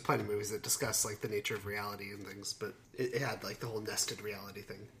 There's plenty of movies that discuss like the nature of reality and things, but it had like the whole nested reality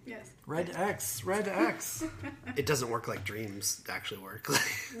thing. Yes. Red X. It doesn't work like dreams actually work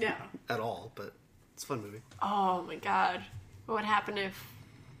No. at all, but it's a fun movie. Oh my god. What would happen if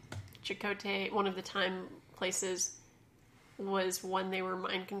Chakotay, one of the time places, was when they were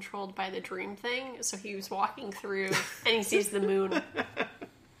mind controlled by the dream thing? So he was walking through and he sees the moon.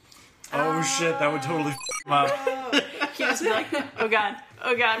 Oh shit, that would totally f him up. He was like, oh god,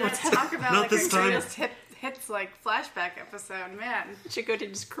 what's happening? Talk about Not like this a time. greatest hits like flashback episode, man. Chakotay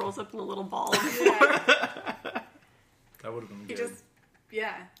just curls up in a little ball. Yeah. That would have been He good.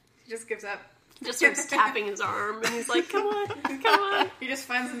 just gives up. He just starts tapping his arm and he's like, come on. He just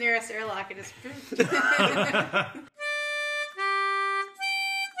finds the nearest airlock and just.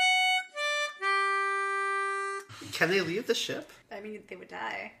 Can they leave the ship? I mean, they would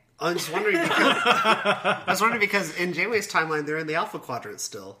die. I was wondering because in Janeway's timeline they're in the Alpha Quadrant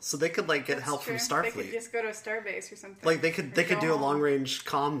still, so they could like get That's help true. from They could Starfleet. just go to a starbase or something. Like they could Or do go a home. long range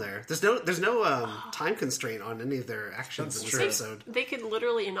comm there. There's no time constraint on any of their actions in That's this true. episode. They could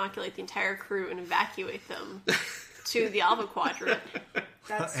literally inoculate the entire crew and evacuate them to the Alpha Quadrant.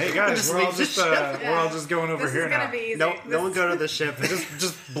 That's Hey guys, Just we're all leave the just ship. we're all just going over this here is gonna now. be easy. No one go to the ship.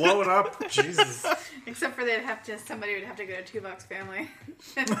 Just blow it up. Jesus. Except for somebody would have to go to Tuvok's family.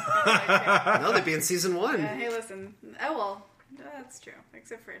 No, they'd be in season 1. Hey, listen. Oh well, that's true.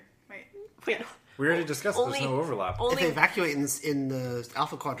 Except for Wait, We already discussed Only- there's no overlap. If only they evacuate in the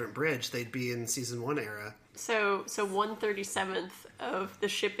Alpha Quadrant bridge, they'd be in season 1 era. so 1/37th of the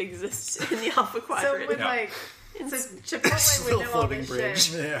ship exists in the Alpha so Quadrant. with Yeah. like so Chipotle Still would know all floating this bridge.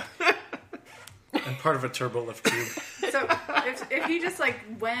 shit. Yeah. And part of a turbo lift tube. So if he just like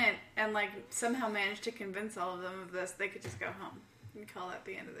went and like somehow managed to convince all of them of this, they could just go home and call that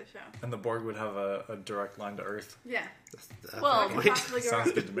the end of the show. And the Borg would have a direct line to Earth. Yeah. Well, They Wait. could possibly go Sounds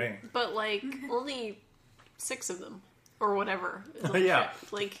around. good to me. but like only 6 of them or whatever. is on the Yeah.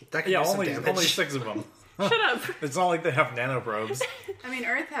 ship. Like That could Yeah, do some only damage. 6 of them. shut up. It's not like they have nanoprobes. I mean,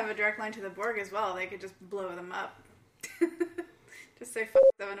 Earth have a direct line to the Borg as well. They could just blow them up. Just say F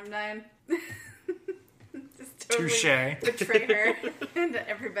 7 of 9. Just totally Touche. betray her and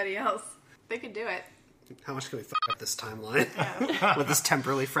everybody else. They could do it. How much can we fuck up this timeline with this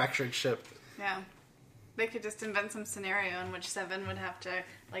temporally fractured ship? Yeah. They could just invent some scenario in which Seven would have to,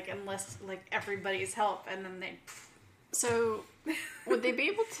 like, enlist, like, everybody's help, and then they... So, would they be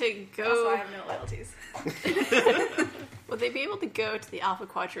able to go... Also, I have no loyalties. Would they be able to go to the Alpha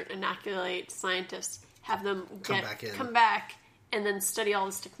Quadrant, inoculate scientists, have them come back, and then study all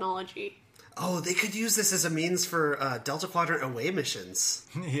this technology? Oh, they could use this as a means for Delta Quadrant away missions.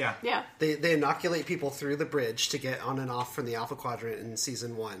 Yeah. Yeah. They inoculate people through the bridge to get on and off from the Alpha Quadrant in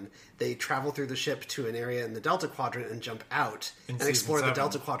Season 1. They travel through the ship to an area in the Delta Quadrant and jump out and explore the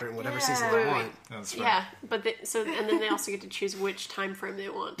Delta Quadrant in whatever season they want. That's right. Yeah, but and then they also get to choose which time frame they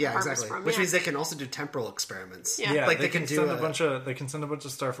want to Yeah, harvest exactly. from. Which means they can also do temporal experiments. Yeah. Yeah, Like they can do send a bunch of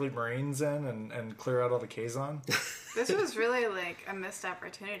Starfleet Marines in and clear out all the Kazon. This was really, like, a missed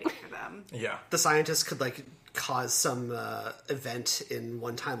opportunity for them. Yeah. The scientists could like cause some event in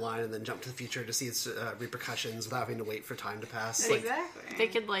one timeline and then jump to the future to see its repercussions without having to wait for time to pass. Like, Exactly. They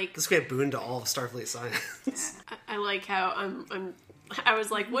could, like... this could be a boon to all of Starfleet science. I like how I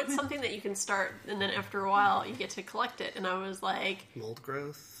was like, what's something that you can start, and then after a while you get to collect it, and I was like... Mold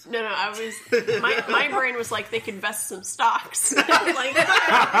growth. No, I was... My brain was like, they could vest some stocks. Like, I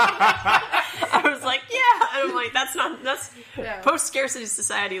was like, yeah. And I'm like, that's post-scarcity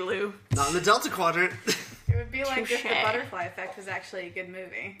society, Lou. Not in the Delta Quadrant. It would be like if the Touché. Butterfly Effect was actually a good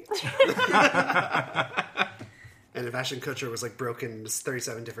movie. And if Ashton Kutcher was like broken into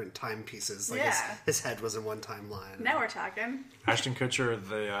 37 different time pieces, like Yeah. his head was in one timeline. Now we're talking. Ashton Kutcher,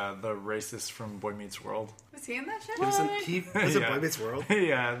 the racist from Boy Meets World. Was he in that shit? He was in Yeah. Boy Meets World.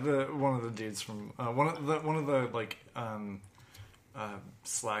 Yeah, one of the dudes from one of the like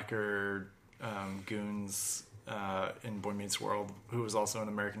slacker goons in Boy Meets World, who was also in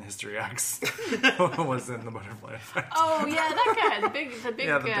American History X, was in the Butterfly Effect. Oh, yeah, that guy. The big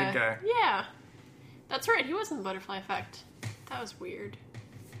Yeah, the big guy. Yeah. That's right, he was in the Butterfly Effect. That was weird.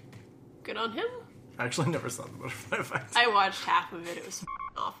 Good on him. I actually never saw the Butterfly Effect. I watched half of it. It was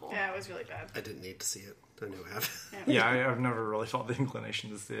awful. Yeah, it was really bad. I didn't need to see it. I knew I have. Yeah, I've never really felt the inclination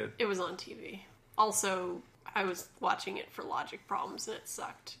to see it. It was on TV. Also, I was watching it for logic problems, and it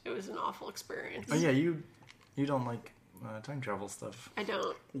sucked. It was an awful experience. Oh yeah, you don't like time travel stuff. I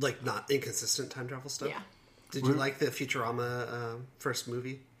don't. Like, not inconsistent time travel stuff? Yeah. Did you like the Futurama first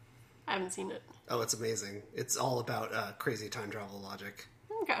movie? I haven't seen it. Oh, it's amazing. It's all about crazy time travel logic.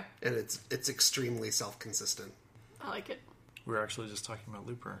 Okay. And it's extremely self-consistent. I like it. We were actually just talking about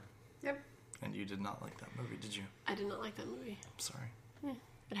Looper, Yep. and you did not like that movie, did you? I did not like that movie. I'm sorry.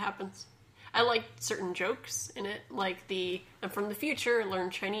 It happens. I liked certain jokes in it, like the "I'm from the future, learn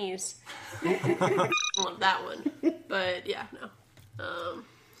Chinese." I love that one. But yeah, no.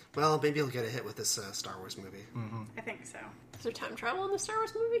 Well, maybe you'll get a hit with this Star Wars movie. I think so. Is there time travel in the Star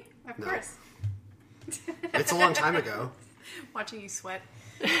Wars movie? Of No. course. It's a long time ago. Watching you sweat.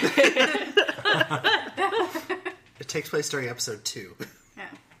 It takes place during episode 2. Yeah.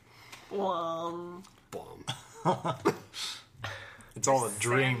 Bomb. It's all a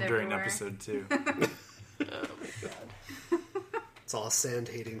dream sand during everywhere. episode 2. Oh my god. It's all a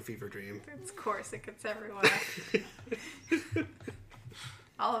sand-hating fever dream. Of course, it gets everyone.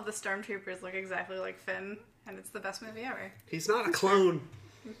 All of the stormtroopers look exactly like Finn, and it's the best movie ever. He's not a clone.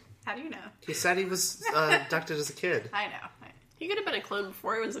 How do you know? He said he was abducted as a kid. I know. He could have been a clone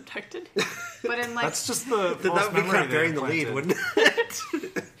before he was abducted. But in like, That's just the Then false that would be memory kind of they burying the lead, implanted. wouldn't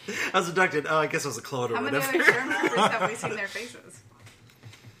it? I was abducted. Oh, I guess I was a clone or how many whatever. other stormtroopers have we seen their faces?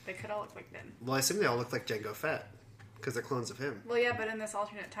 They could all look like Finn. Well, I assume they all look like Jango Fett because they're clones of him. Well, yeah, but in this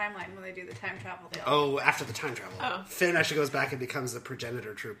alternate timeline, when they do the time travel, they all. Oh, after the time travel. Oh. Finn actually goes back and becomes the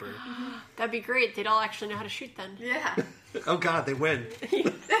progenitor trooper. That'd be great. They'd all actually know how to shoot then. Yeah. Oh god, they win.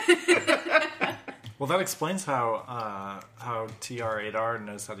 Well, that explains how TR-8R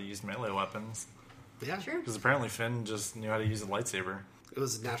knows how to use melee weapons. Yeah. True. Because apparently Finn just knew how to use a lightsaber. It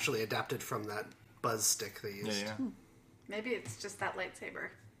was naturally adapted from that buzz stick they Yeah, used. yeah. Maybe it's just that lightsaber.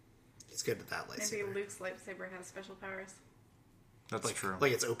 He's good at that lightsaber. Maybe Luke's lightsaber has special powers. That's true.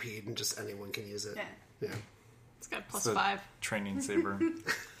 Like it's OP'd and just anyone can use it. Yeah. Yeah. It's got It's a +5. training saber.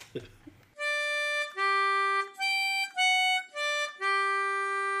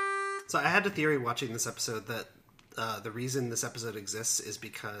 So I had a theory watching this episode that the reason this episode exists is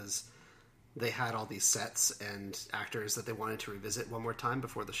because they had all these sets and actors that they wanted to revisit one more time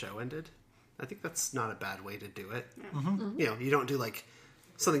before the show ended. I think that's not a bad way to do it. Mm-hmm. You know, you don't do like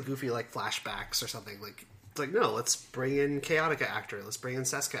something goofy like flashbacks or something. Like it's like, no, let's bring in Chaotica actor. Let's bring in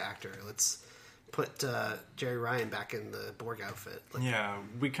Seska actor. Let's put Jerry Ryan back in the Borg outfit. Like, Yeah,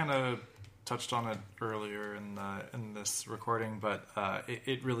 we kind of touched on it earlier in this recording, but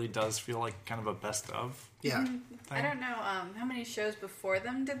it really does feel like kind of a best of. Yeah. I don't know how many shows before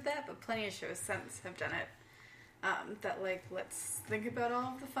them did that, but plenty of shows since have done it. That, like, let's think about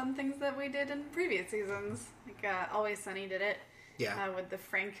all of the fun things that we did in previous seasons. Like, Always Sunny did it. Yeah. With the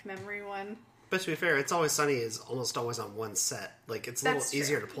Frank memory one. But to be fair, It's Always Sunny is almost always on one set. Like, it's a That's little true.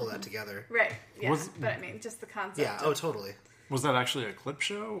 easier to pull that together. Right, yeah. Was- But I mean, just the concept. Yeah, oh, totally. Was that actually a clip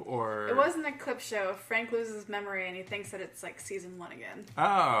show, or It wasn't a clip show. Frank loses memory and he thinks that it's like season 1 again. Oh,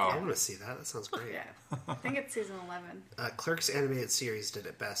 I want to see that. That sounds great. Yeah. I think it's season 11. Clerks animated series did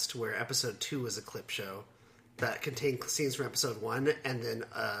it best, where episode 2 was a clip show that contained scenes from episode 1, and then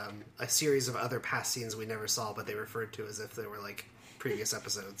a series of other past scenes we never saw, but they referred to as if they were like previous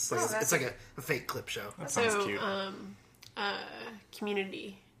episodes. Like, it's like a fake clip show. that sounds So, cute.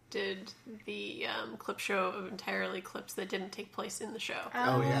 Community did the clip show of entirely clips that didn't take place in the show.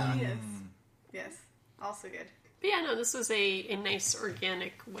 Oh, yeah. Yes. Yes. Also good. But yeah, no, this was a nice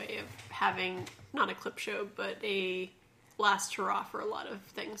organic way of having, not a clip show, but a last hurrah for a lot of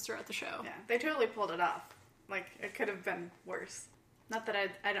things throughout the show. Yeah, they totally pulled it off. Like, it could have been worse. Not that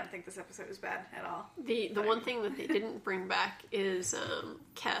I don't think this episode was bad at all. The one thing that they didn't bring back is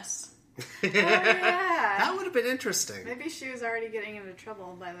Kess. Oh, yeah. That would have been interesting. Maybe she was already getting into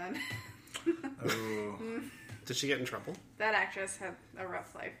trouble by then. Oh. Did she get in trouble? That actress had a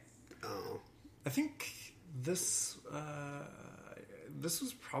rough life. Oh. I think this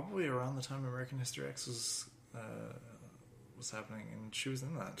was probably around the time American History X was happening, and she was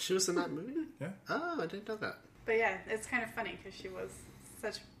in that. She was in that movie? Yeah. Oh, I didn't know that. But yeah, it's kind of funny because she was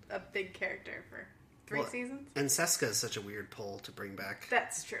such a big character for 3 seasons. And Seska is such a weird pull to bring back.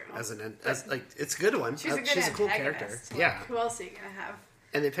 That's true. As like, it's a good one. She's a good She's a cool antagonist. character. Like, Yeah. Who else are you going to have?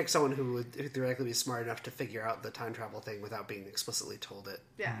 And they picked someone who would theoretically be smart enough to figure out the time travel thing without being explicitly told it.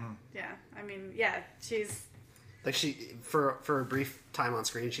 Yeah. Yeah. I mean, yeah, she's... Like, she, for a brief time on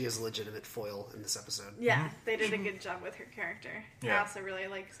screen, she is a legitimate foil in this episode. Yeah, they did a good job with her character. I Yeah. also really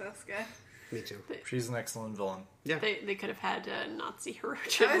like Seska. Me too. She's an excellent villain. Yeah. They could have had Nazi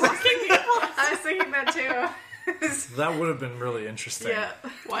Hiroshima I was rocking people. I was thinking that too. That would have been really interesting. Yeah.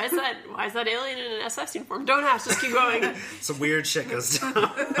 Why is that alien in an SS uniform? Don't ask, just keep going. Some weird shit goes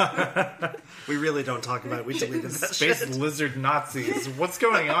down. We really don't talk about it. We deleted that Space shit. lizard Nazis. What's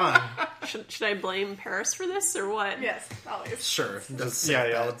going on? Should I blame Paris for this or what? Yes, always. Sure.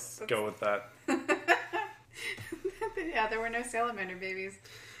 Yeah, let's go with that. Yeah, there were no salamander babies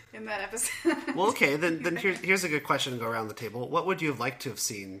in that episode. Well, okay, then here's a good question to go around the table. What would you have liked to have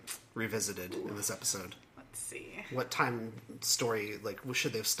seen revisited in this episode? Let's see. What time story, like,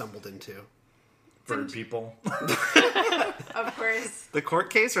 should they have stumbled into? Bird people. Of course. The court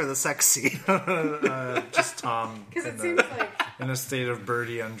case or the sex scene? Just Tom Because it in, seems like... in a state of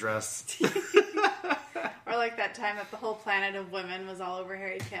birdie undressed. Or like that time that the whole planet of women was all over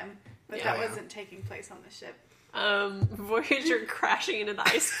Harry Kim. But Yeah. that wasn't taking place on the ship. Voyager crashing into the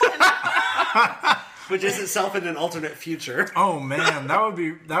ice planet. Which is itself in an alternate future. Oh man, that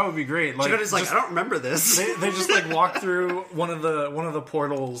would be great. Like, Dakota's like, just- I don't remember this. they just like walk through one of the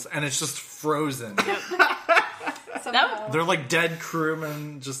portals and it's just frozen. Somehow. They're like dead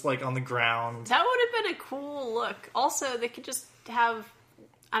crewmen just like on the ground. That would have been a cool look. Also, they could just have,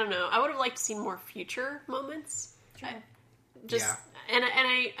 I don't know, I would have liked to see more future moments. Just Yeah. and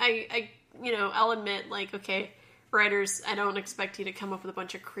I you know, I'll admit, like, okay, writers, I don't expect you to come up with a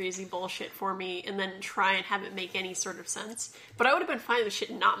bunch of crazy bullshit for me and then try and have it make any sort of sense. But I would have been fine with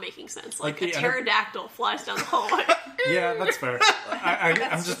shit not making sense. Like Like a the pterodactyl flies down the hallway. Yeah, that's fair. I'm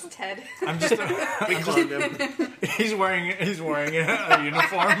That's just just Ted. I'm just We cloned him. he's wearing a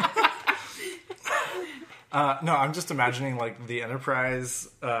uniform. No, I'm just imagining like the Enterprise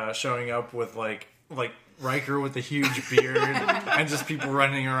showing up with like Riker with a huge beard and just people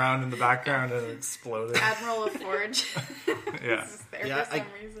running around in the background and exploding. Admiral of Forge. Yeah. Is there Yeah, for some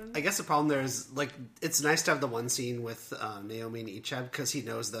reason. I guess the problem there is, like, it's nice to have the one scene with Naomi and Ichab because he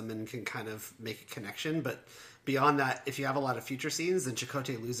knows them and can kind of make a connection, but beyond that, if you have a lot of future scenes, then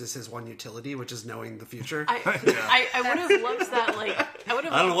Chakotay loses his one utility, which is knowing the future. I would have loved that, like, I would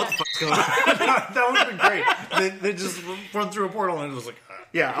have I don't know loved what the that. fuck's going on. That would have been great. They just run through a portal and it was like,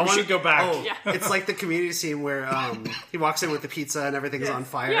 Yeah, I we should go back. Oh, Yeah. it's like the Community scene where he walks in with the pizza and everything's Yes. on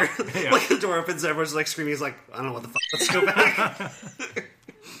fire. Yeah. Like the door opens, everyone's like screaming. He's like, I don't know what the fuck. Let's go back.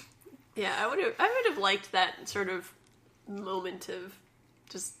 Yeah, I would have liked that sort of moment of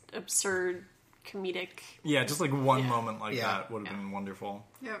just absurd comedic. Yeah, just like one Yeah. moment like Yeah. that would have been wonderful.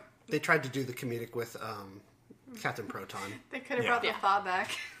 Yep. They tried to do the comedic with Captain Proton. They could have Yeah. brought the Yeah. thaw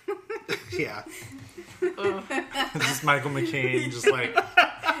back. Yeah, Ugh. It's just Michael McCain just like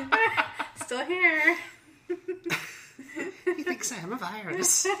still here. He thinks I am a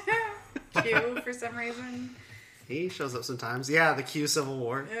virus. Q for some reason. He shows up sometimes. Yeah, the Q Civil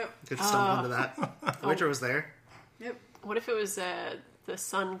War. Yep. Could stumble into that. Voyager was there. Yep. What if it was the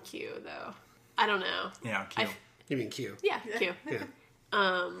Sun Q though? I don't know. Yeah, Q. You mean Q? Yeah, Q. Yeah.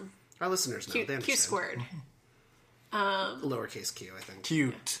 Our listeners know. Q, They Q understand. squared. Lowercase Q, I think.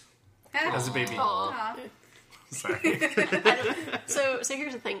 Cute. As a baby. Aw. Sorry. So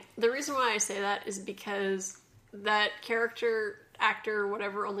here's the thing. The reason why I say that is because that character, actor,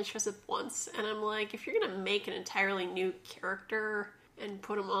 whatever, only shows up once, and I'm like, if you're gonna make an entirely new character and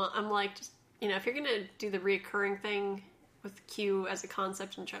put him on, I'm like, just, if you're gonna do the reoccurring thing with Q as a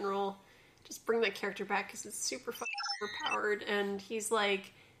concept in general, just bring that character back because it's super fucking overpowered, and he's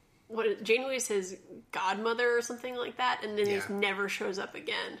like, Janeway's his godmother or something like that, and then he Yeah. just never shows up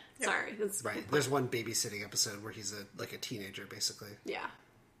again. Sorry, that's Right. There's one babysitting episode where he's a teenager, basically. yeah.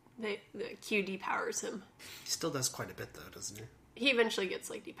 The Q depowers him. He still does quite a bit, though, doesn't he? He eventually gets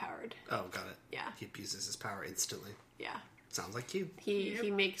depowered. Oh, got it. Yeah. He abuses his power instantly. Yeah. Sounds like Q.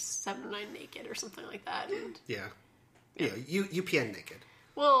 He makes 7-9 naked or something like that. And, Yeah. UPN naked.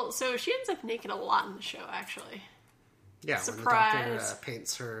 well, so she ends up naked a lot in the show, actually. Yeah, when the Surprise. doctor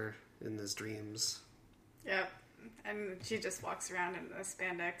paints her in his dreams. Yep. And she just walks around in a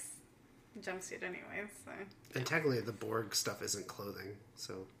spandex jumpsuit anyway, so And technically, the Borg stuff isn't clothing,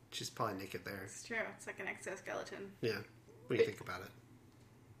 so she's probably naked there. it's true. It's like an exoskeleton. Yeah. When you think about it.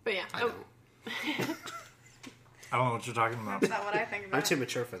 But yeah. I don't. I don't know what you're talking about. That's not what I think about. I'm too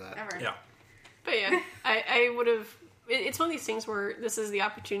mature for that. Ever. Yeah. But yeah, I would have... It's one of these things where this is the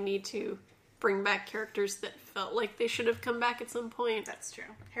opportunity to bring back characters that felt like they should have come back at some point. That's true.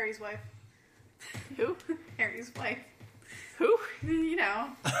 Harry's wife. Who? Harry's wife. Who? You know.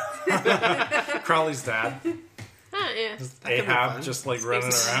 Crowley's dad. Yeah. That could be Ahab fun. just like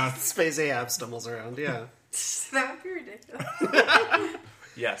running around. Space Ahab stumbles around, yeah. That would be ridiculous.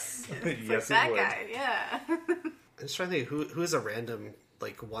 Yes. Like Yes, that it would. guy, yeah. I'm just trying to think who is a random,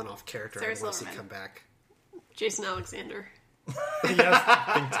 one-off character Sarah I want to see Silverman. come back. Jason Alexander.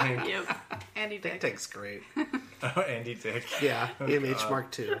 Yes, Think Tank. Yep. Andy Think Dick. Tank's great. Oh, Andy Dick. Yeah, EMH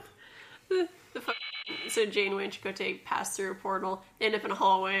Mark II. So Janeway and Chakotay pass through a portal, they end up in a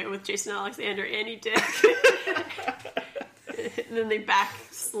hallway with Jason Alexander, Andy Dick. And then they back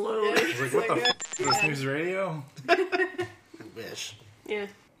slowly. I was like, what the f*** is this news radio? I wish. Yeah.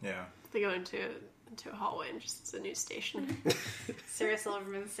 Yeah. They go into a hallway and just it's a news station. Sarah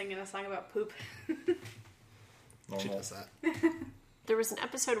Silverman singing a song about poop. She Normal. does that. There was an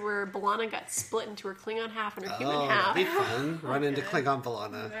episode where B'Elanna got split into her Klingon half and her human Oh, half. that'd be fun. Run into Klingon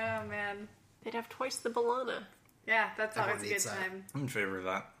B'Elanna. Oh, man. They'd have twice the B'Elanna. Yeah, that's always Everyone a good needs that. time. I'm in favor of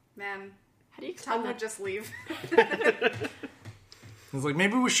that. Man, How do you explain Tom would that? just leave. He's like,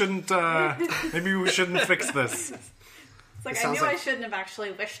 maybe we shouldn't fix this. It's like, It I sounds knew I like- shouldn't have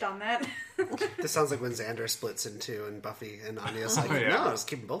actually wished on that. This sounds like when Xander splits in two and Buffy and Anya's like, Oh, yeah. no, just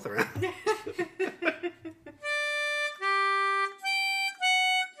keep them both around.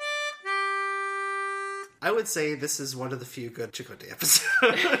 I would say this is one of the few good Chakotay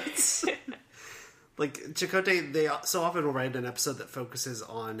episodes. Chakotay, they so often will write an episode that focuses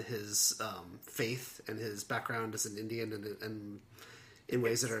on his faith and his background as an Indian and in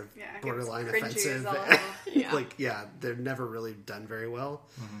ways that are Yeah, it gets borderline cringy offensive. as all hell. Yeah. They're never really done very well.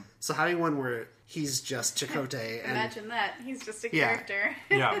 So having one where he's just Chakotay and Imagine that. He's just a Yeah. character.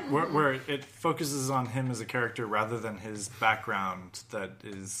 Yeah, where it focuses on him as a character rather than his background that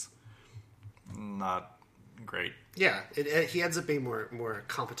is not great. yeah, he ends up being more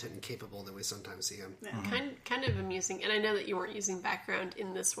competent and capable than we sometimes see him. Kind of amusing, and I know that you weren't using background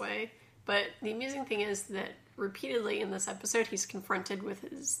in this way, but the amusing thing is that repeatedly in this episode he's confronted with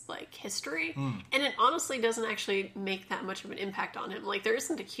his history, and it honestly doesn't actually make that much of an impact on him. There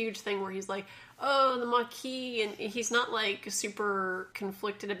isn't a huge thing where he's like, oh, the Maquis, and he's not super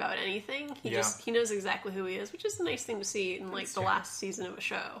conflicted about anything. He knows exactly who he is, which is a nice thing to see in the last season of a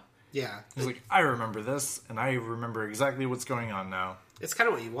show. Yeah, He's like, I remember this, and I remember exactly what's going on now. it's kind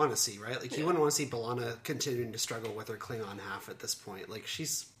of what you want to see, right? You wouldn't want to see B'Elanna continuing to struggle with her Klingon half at this point.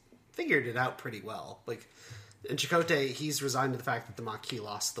 She's figured it out pretty well. In Chakotay, he's resigned to the fact that the Maquis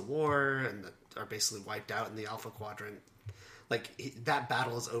lost the war and that are basically wiped out in the Alpha Quadrant. That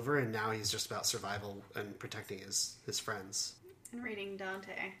battle is over, and now he's just about survival and protecting his friends. And reading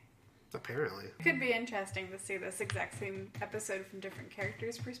Dante. Apparently. It could be interesting to see this exact same episode from different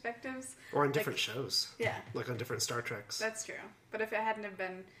characters' perspectives. Or in different shows. Yeah, On different Star Treks. that's true. But if it hadn't have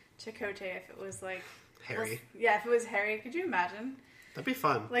been Chakotay, if it was Harry. if it was Harry, could you imagine? That'd be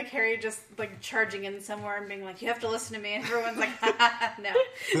fun. Harry just charging in somewhere and being like, "You have to listen to me," and everyone's like, "No."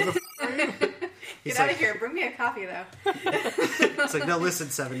 He's Get out like, of here. Bring me a coffee, though. It's like, no, listen,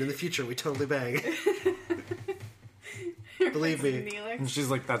 Seven. In the future, we totally bang. Believe me. Neelix. And she's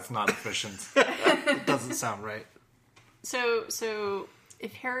like, that's not efficient. It doesn't sound right. So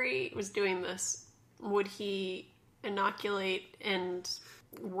if Harry was doing this, would he inoculate and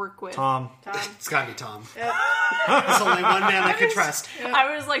work with Tom. It's gotta be Tom. Yep. There's only one man I can trust.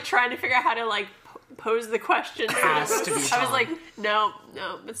 I was like trying to figure out how to like pose the question. Has to be I was Tom. like, no,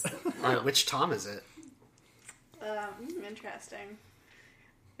 it's Alright, which Tom is it? Interesting.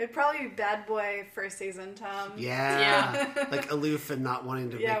 It'd probably be Bad Boy first season, Tom. Yeah. Like aloof and not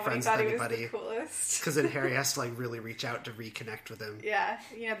wanting to Yeah, make when he friends thought with he was anybody. the coolest. Because then Harry has to like really reach out to reconnect with him. Yeah,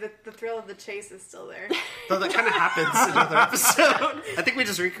 the thrill of the chase is still there. Though that kind of happens in another episode. I think we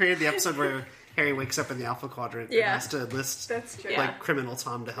just recreated the episode where Harry wakes up in the Alpha Quadrant and Yeah. has to enlist That's true. Yeah. like criminal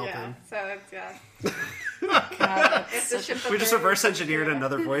Tom to help Yeah, him. so it's, yeah. God, It's the ship that We just they're- reverse engineered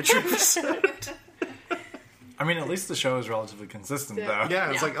another Voyager episode. I mean, at least the show is relatively consistent, Yeah. though.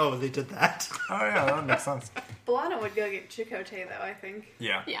 Yeah, it's Yeah. like, oh, they did that. Oh, yeah, that makes sense. B'Elanna would go get Chakotay, though, I think.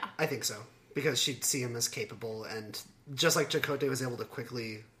 Yeah. yeah. I think so. Because she'd see him as capable, and just like Chakotay was able to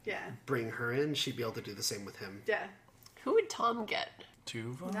quickly Yeah. bring her in, she'd be able to do the same with him. Yeah. Who would Tom get?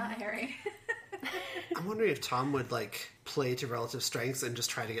 Tuva? Not Harry. I'm wondering if Tom would like play to relative strengths and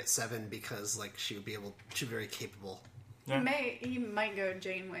just try to get Seven because like she'd be very capable. Yeah. He might go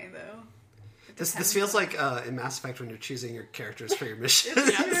Janeway, though. It This depends feels on- like in Mass Effect when you're choosing your characters for your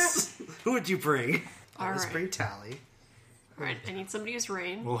missions. Who would you bring? All Always right. bring Tally. All right, I need somebody who's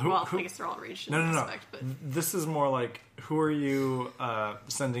Rain. Well, Well, who- I guess they're all ranged in No, this no, no. aspect, but This is more like, who are you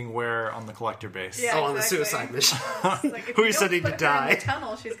sending where on the collector base? Yeah, Oh, on the exactly. suicide mission. It's like, if Who you are you don't sending to put her in die? the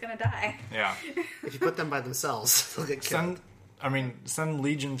tunnel, she's gonna die. Yeah. If you put them by themselves, they'll get killed. Send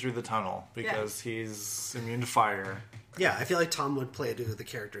Legion through the tunnel because he's immune to fire. Yeah, I feel like Tom would play to the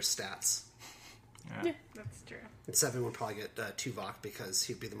character's stats. Yeah. That's true. And Seven would probably get Tuvok because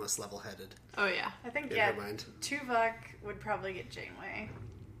he'd be the most level-headed. oh yeah. I think, In yeah, her mind. Tuvok would probably get Janeway.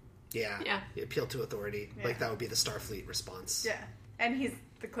 Yeah. Yeah. Appeal to authority. Yeah. Like that would be the Starfleet response. Yeah. And he's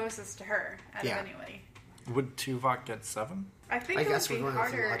the closest to her out Yeah. of anybody. Would Tuvok get 7? I think I it guess would we're be going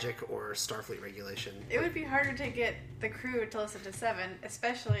with harder. logic or Starfleet regulation. It would be harder to get the crew to listen to Seven,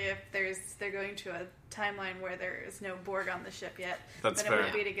 especially if they're going to a timeline where there is no Borg on the ship yet. That's than it fair.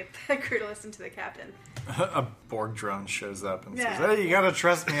 would be to get the crew to listen to the captain. A Borg drone shows up and Yeah. says, hey, you gotta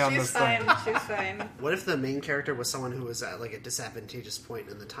trust me on She's this fine. thing. She's fine. What if the main character was someone who was at like a disadvantageous point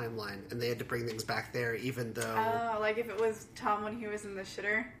in the timeline and they had to bring things back there even though... Oh, like if it was Tom when he was in the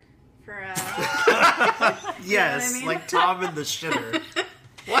shitter for yes, I mean? like Tom in the shitter.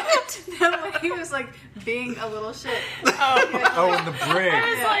 what? No, when he was like being a little shit. Oh, in the brig. I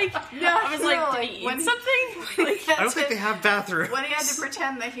was Yeah. like, No, I was like, did he when eat something? Like, I don't think they have bathrooms. when he had to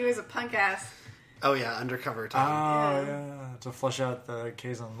pretend that he was a punk ass. Oh yeah, undercover Oh, Tom. yeah. To flush out the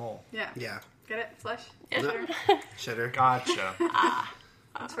Kazon mole. Yeah. Yeah. Get it? Flush? Yeah. Sure. Shitter. Gotcha.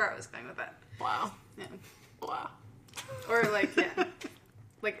 That's where I was going with that. wow, Yeah. wow. Or like, yeah.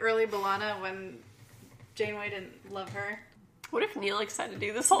 Like early B'Elanna when Janeway didn't love her. What if Neelix had to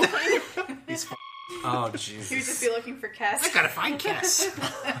do this whole thing? He's f- Oh, He would Jesus. just be looking for Cass. I gotta find Cass.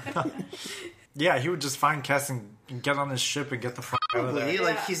 Yeah, he would just find Kess and get on his ship and get the fuck out of Probably. there.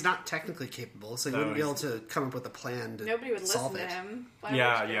 Like Yeah. he's not technically capable, so he No, wouldn't be able he's- to come up with a plan to Nobody would solve listen to it. him. Why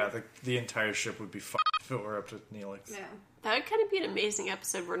Yeah, would you? yeah. The entire ship would be fucked if it were up to Neelix. Yeah. That would kind of be an amazing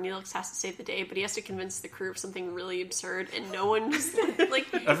episode where Neelix has to save the day, but he has to convince the crew of something really absurd, and no one just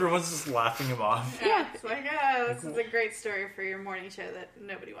like. Everyone's just laughing him off. Yeah. It's like, this is a great story for your morning show that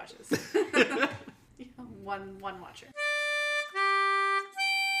nobody watches. one watcher.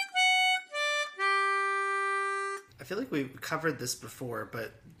 I feel like we've covered this before,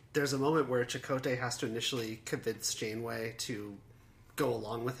 but there's a moment where Chakotay has to initially convince Janeway to go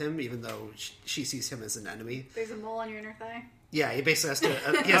along with him, even though she sees him as an enemy. There's a mole on your inner thigh. Yeah, he basically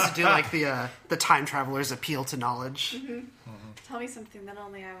has to do like the time traveler's appeal to knowledge. Tell me something that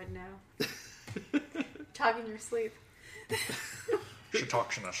only I would know. Talk in your sleep.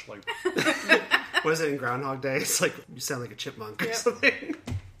 Shitokshinus, like What is it in Groundhog Day? It's like you sound like a chipmunk or Yep. something.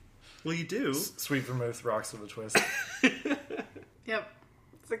 Well, you do. sweet vermouth rocks with a twist. Yep.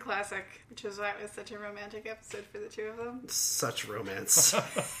 It's a classic, which is why it was such a romantic episode for the two of them. Such romance.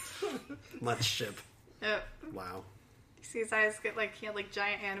 Much ship. Yep. Wow. You see his eyes get like, he had like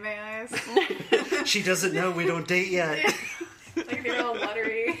giant anime eyes. She doesn't know we don't date yet. Like they're all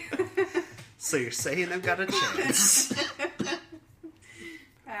watery. So you're saying I've got a chance. It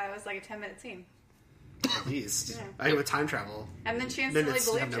was like a 10-minute scene. at least. Yeah. I mean, with time travel, And then she instantly minutes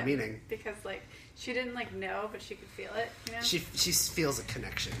believed have no him. meaning. Because, like, she didn't, like, know, but she could feel it, you know? She feels a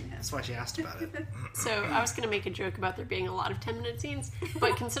connection. That's why she asked about it. So I was going to make a joke about there being a lot of 10-minute scenes,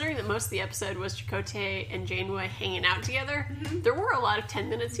 but considering that most of the episode was Chakotay and Janeway hanging out together, there were a lot of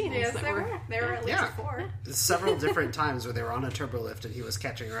 10-minute scenes. Yes, that there were. There were at least Yeah. 4. Several different times where they were on a turbo lift and he was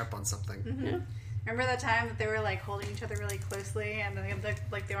catching her up on something. Yeah. Remember that time that they were, like, holding each other really closely and they looked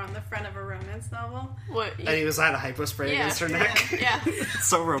like they were on the front of a romance novel? What? And he was had a hypo spray Yeah. against her neck. Yeah.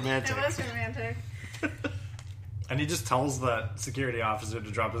 So It romantic. was romantic. And he just tells that security officer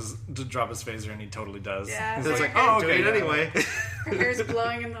to drop his phaser, and he totally does. Yeah, He's so like, you're oh, Do okay, it yeah. anyway. Her hair's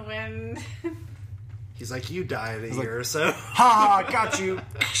blowing in the wind. He's like, you die in a year or so. Ha! Got you.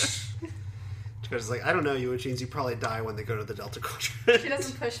 Dakota's like, I don't know you, which means you probably die when they go to the Delta Quadrant. She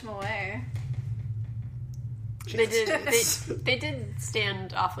doesn't push him away. They did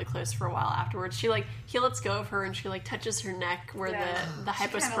stand awfully close for a while afterwards. He lets go of her and she like touches her neck where Yeah. the She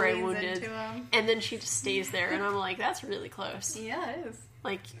kinda hypospray leans wounded, into him. and then she just stays there. And I'm like, that's really close. Yeah, it is.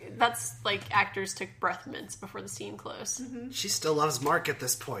 Like that's like actors took breath mints before the scene closed. She still loves Mark at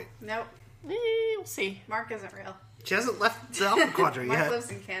this point. Nope. We'll see. Mark isn't real. She hasn't left the Alpha Quadrant Mark yet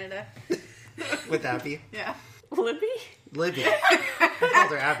lives in Canada. with Abby. Yeah. Libby, Libby. I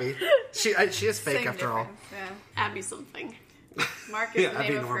called her Abby. She is fake Same after all. difference, Yeah. Abby something. Mark is Yeah, the Abby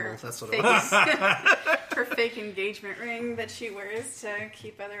name of Normal. her That's what fake, it was. her fake engagement ring that she wears to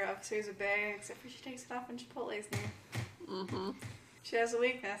keep other officers at bay, except for she takes it off when Chipotle's near. Mm-hmm. She has a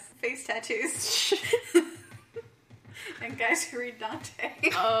weakness. Face tattoos. And guys who read Dante.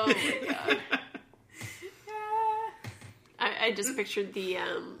 Oh my god. Ah. I just pictured the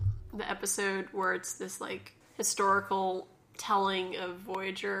episode where it's this like historical telling of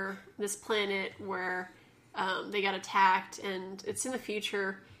Voyager, this planet where they got attacked, and it's in the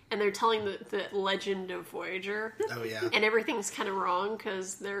future, and they're telling the legend of Voyager, Oh, yeah. and everything's kind of wrong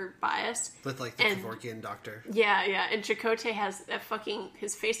because they're biased. With, like, the And- Kevorkian doctor. Yeah, and Chakotay has that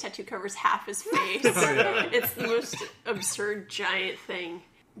his face tattoo covers half his face. yeah. It's the most absurd giant thing.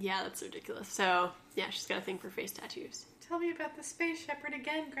 Yeah, that's ridiculous. So, yeah, she's got a thing for face tattoos. Tell me about the space shepherd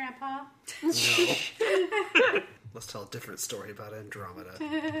again, Grandpa. No. Let's tell a different story about Andromeda.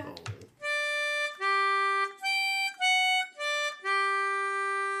 Oh.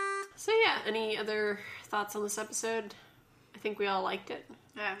 So yeah, any other thoughts on this episode? I think we all liked it.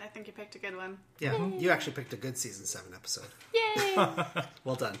 Yeah, I think you picked a good one. Yeah, you actually picked a good season 7 episode. Yay!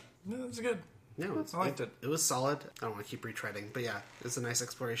 Well done. No, it's good. No, I liked it. It was solid. I don't want to keep retreading, but yeah, it's a nice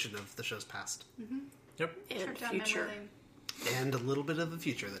exploration of the show's past. Yep. And Trip down future. memory lane. And a little bit of the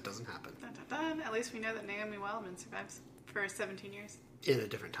future that doesn't happen. Dun, dun, dun. At least we know that Naomi Wildman survives for 17 years. In a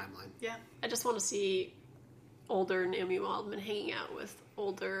different timeline. Yeah. I just want to see older Naomi Wildman hanging out with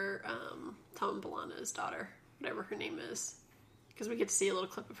older Tom B'Elanna's daughter, whatever her name is. Because we get to see a little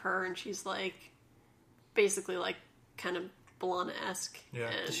clip of her, and she's like, basically like kind of B'Elanna-esque. Yeah.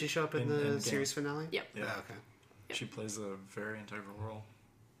 And, Did she show up in In the Endgame. series finale? Yep. Yeah. Oh, okay. She plays a very integral role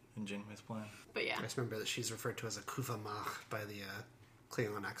in Janeway's plan. But yeah, I just remember that she's referred to as a Kuva Mach by the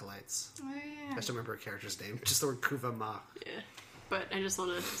Klingon acolytes. Oh, I yeah. just don't remember her character's name. Just the word Kuva Mach. yeah. But I just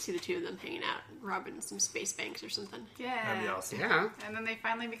want to see the two of them hanging out, robbing some space banks or something. Yeah. That'd be awesome. Yeah, And then they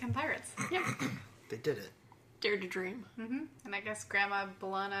finally become pirates. Yep. they did it. Dare to dream. And I guess Grandma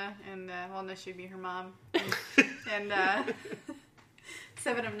B'Elanna and, well, no, she'd be her mom. And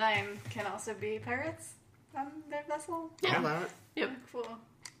 7 of 9 can also be pirates on their vessel. Yeah. I'll allow it. Yep. Cool.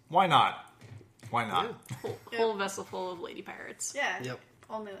 Why not? Why not? Whole vessel full of lady pirates. Yeah. Yep.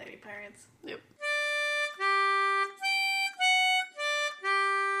 Only lady pirates. Yep.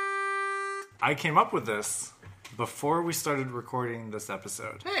 I came up with this before we started recording this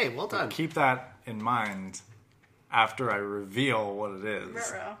episode. Hey, well done. Keep that in mind after I reveal what it is.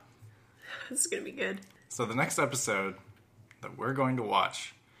 Ruh-roh. This is gonna be good. So the next episode that we're going to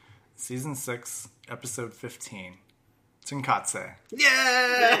watch, season 6, episode 15, Tenkatse.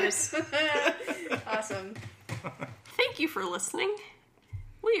 Yeah! Nice. Awesome. Thank you for listening.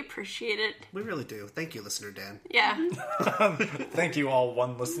 We appreciate it. We really do. Thank you, listener Dan. Yeah. Thank you all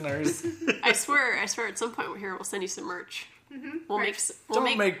one listeners. I swear at some point here we'll send you some merch. We'll Right. make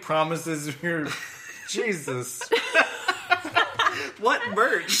Don't make promises here. Jesus. What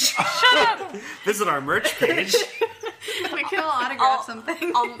merch? Shut up! Visit our merch page. We can all autograph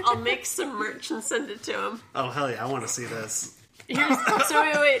something. I'll make some merch and send it to him. Oh, hell yeah, I want to see this.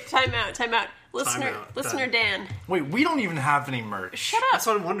 So wait, time out. Listener, out, listener done. Dan, Wait, we don't even have any merch. shut up. That's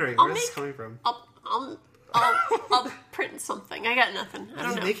what I'm wondering. I'll Where's this make- coming from? I'll I'll print something. I got nothing. I What don't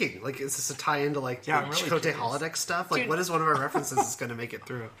are know. you making? Like, is this a tie into like Yeah, the I'm really Chakotay curious. holodeck stuff? Like, Dude. what is one of our references that's going to make it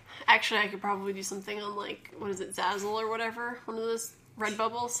through? Actually, I could probably do something on like what is it, Zazzle or whatever, one of those red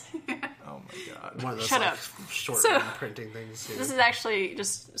bubbles. Oh my god. One of those Shut like, up. short So- printing things. Yeah. This is actually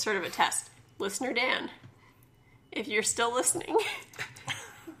just sort of a test. Listener Dan, if you're still listening,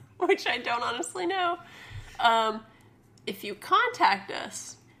 which I don't honestly know, if you contact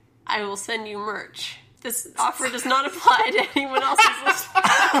us, I will send you merch. This offer does not apply to anyone else who's listening.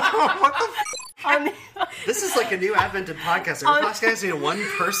 On the, This is like a new advent in podcasting. Our podcast need one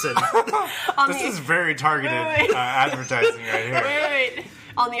person. on This the, is very targeted Wait. advertising right here. wait.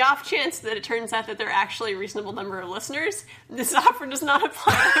 On the off chance that it turns out that there are actually a reasonable number of listeners, this offer does not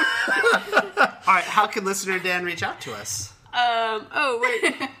apply. All right, how can listener Dan reach out to us? Oh,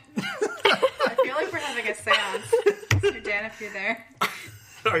 wait. I feel like we're having a seance. Mr. Dan, if you're there.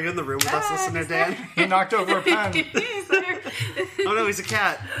 Are you in the room with us, listener he's Dan? He knocked over a pen. He's there. Oh no, he's a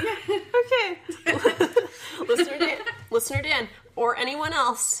cat. Okay. Listener Dan, or anyone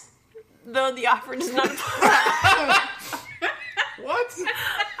else, though the offer does not apply. What?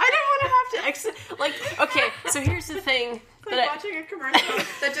 I don't want to have to exit. Like, okay, so here's the thing. Like That watching a commercial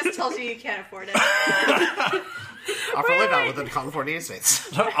that just tells you can't afford it. Offer only wait. valid within California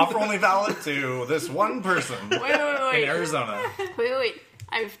states. Offer only valid to this one person in wait. Arizona. Wait.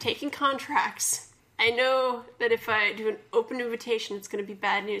 I've taken contracts. I know that if I do an open invitation, it's going to be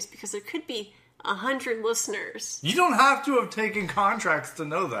bad news because there could be 100 listeners. You don't have to have taken contracts to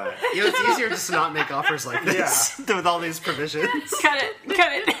know that. You know, it's easier just to not make offers like this with all these provisions. Cut it.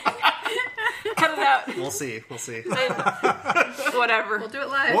 Cut it out. We'll see. Whatever. We'll do it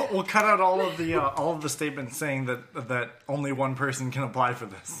live. We'll cut out all of the statements saying that only one person can apply for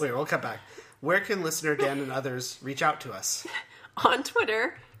this. Wait, we'll cut back. Where can listener Dan and others reach out to us? On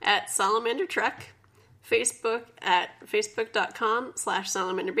Twitter at Salamander Trek, Facebook at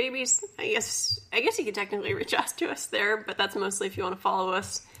facebook.com/salamanderbabies. I guess you could technically reach out to us there, but that's mostly if you want to follow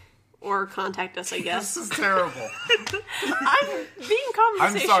us or contact us, I guess. This is terrible. I'm being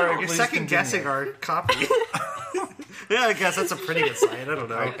conversational. sorry. You're Please second guessing our copy. Yeah, I guess that's a pretty good site. I don't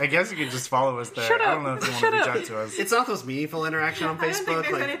know. I guess you could just follow us there. Shut I up. don't know if you want Shut to reach up. out to us. It's not those meaningful interaction on I don't think Facebook.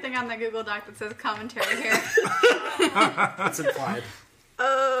 there's Like, anything on the Google Doc that says commentary here. that's implied.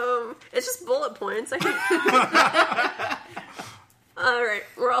 It's just bullet points. All right.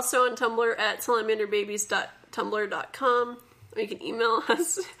 We're also on Tumblr at salamanderbabies.tumblr.com. You can email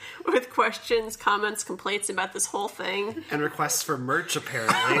us with questions, comments, complaints about this whole thing. And requests for merch,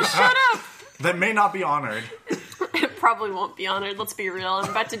 apparently. Shut up! That may not be honored. It probably won't be honored, let's be real. I'm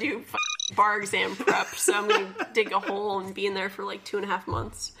about to do bar exam prep, so I'm going to dig a hole and be in there for like 2.5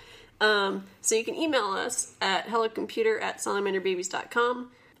 months. So you can email us at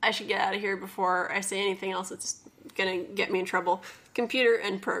hellocomputer@salamanderbabies.com. I should get out of here before I say anything else that's going to get me in trouble. Computer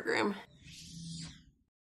and program.